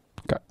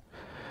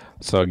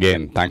 So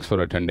again, thanks for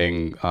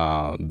attending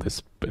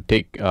this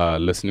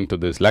listening to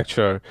this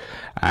lecture.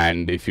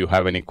 And if you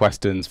have any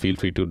questions, feel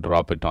free to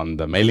drop it on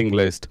the mailing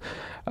list.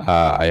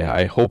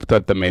 I hope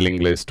that the mailing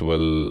list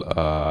will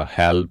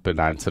help in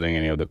answering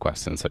any of the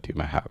questions that you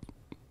may have.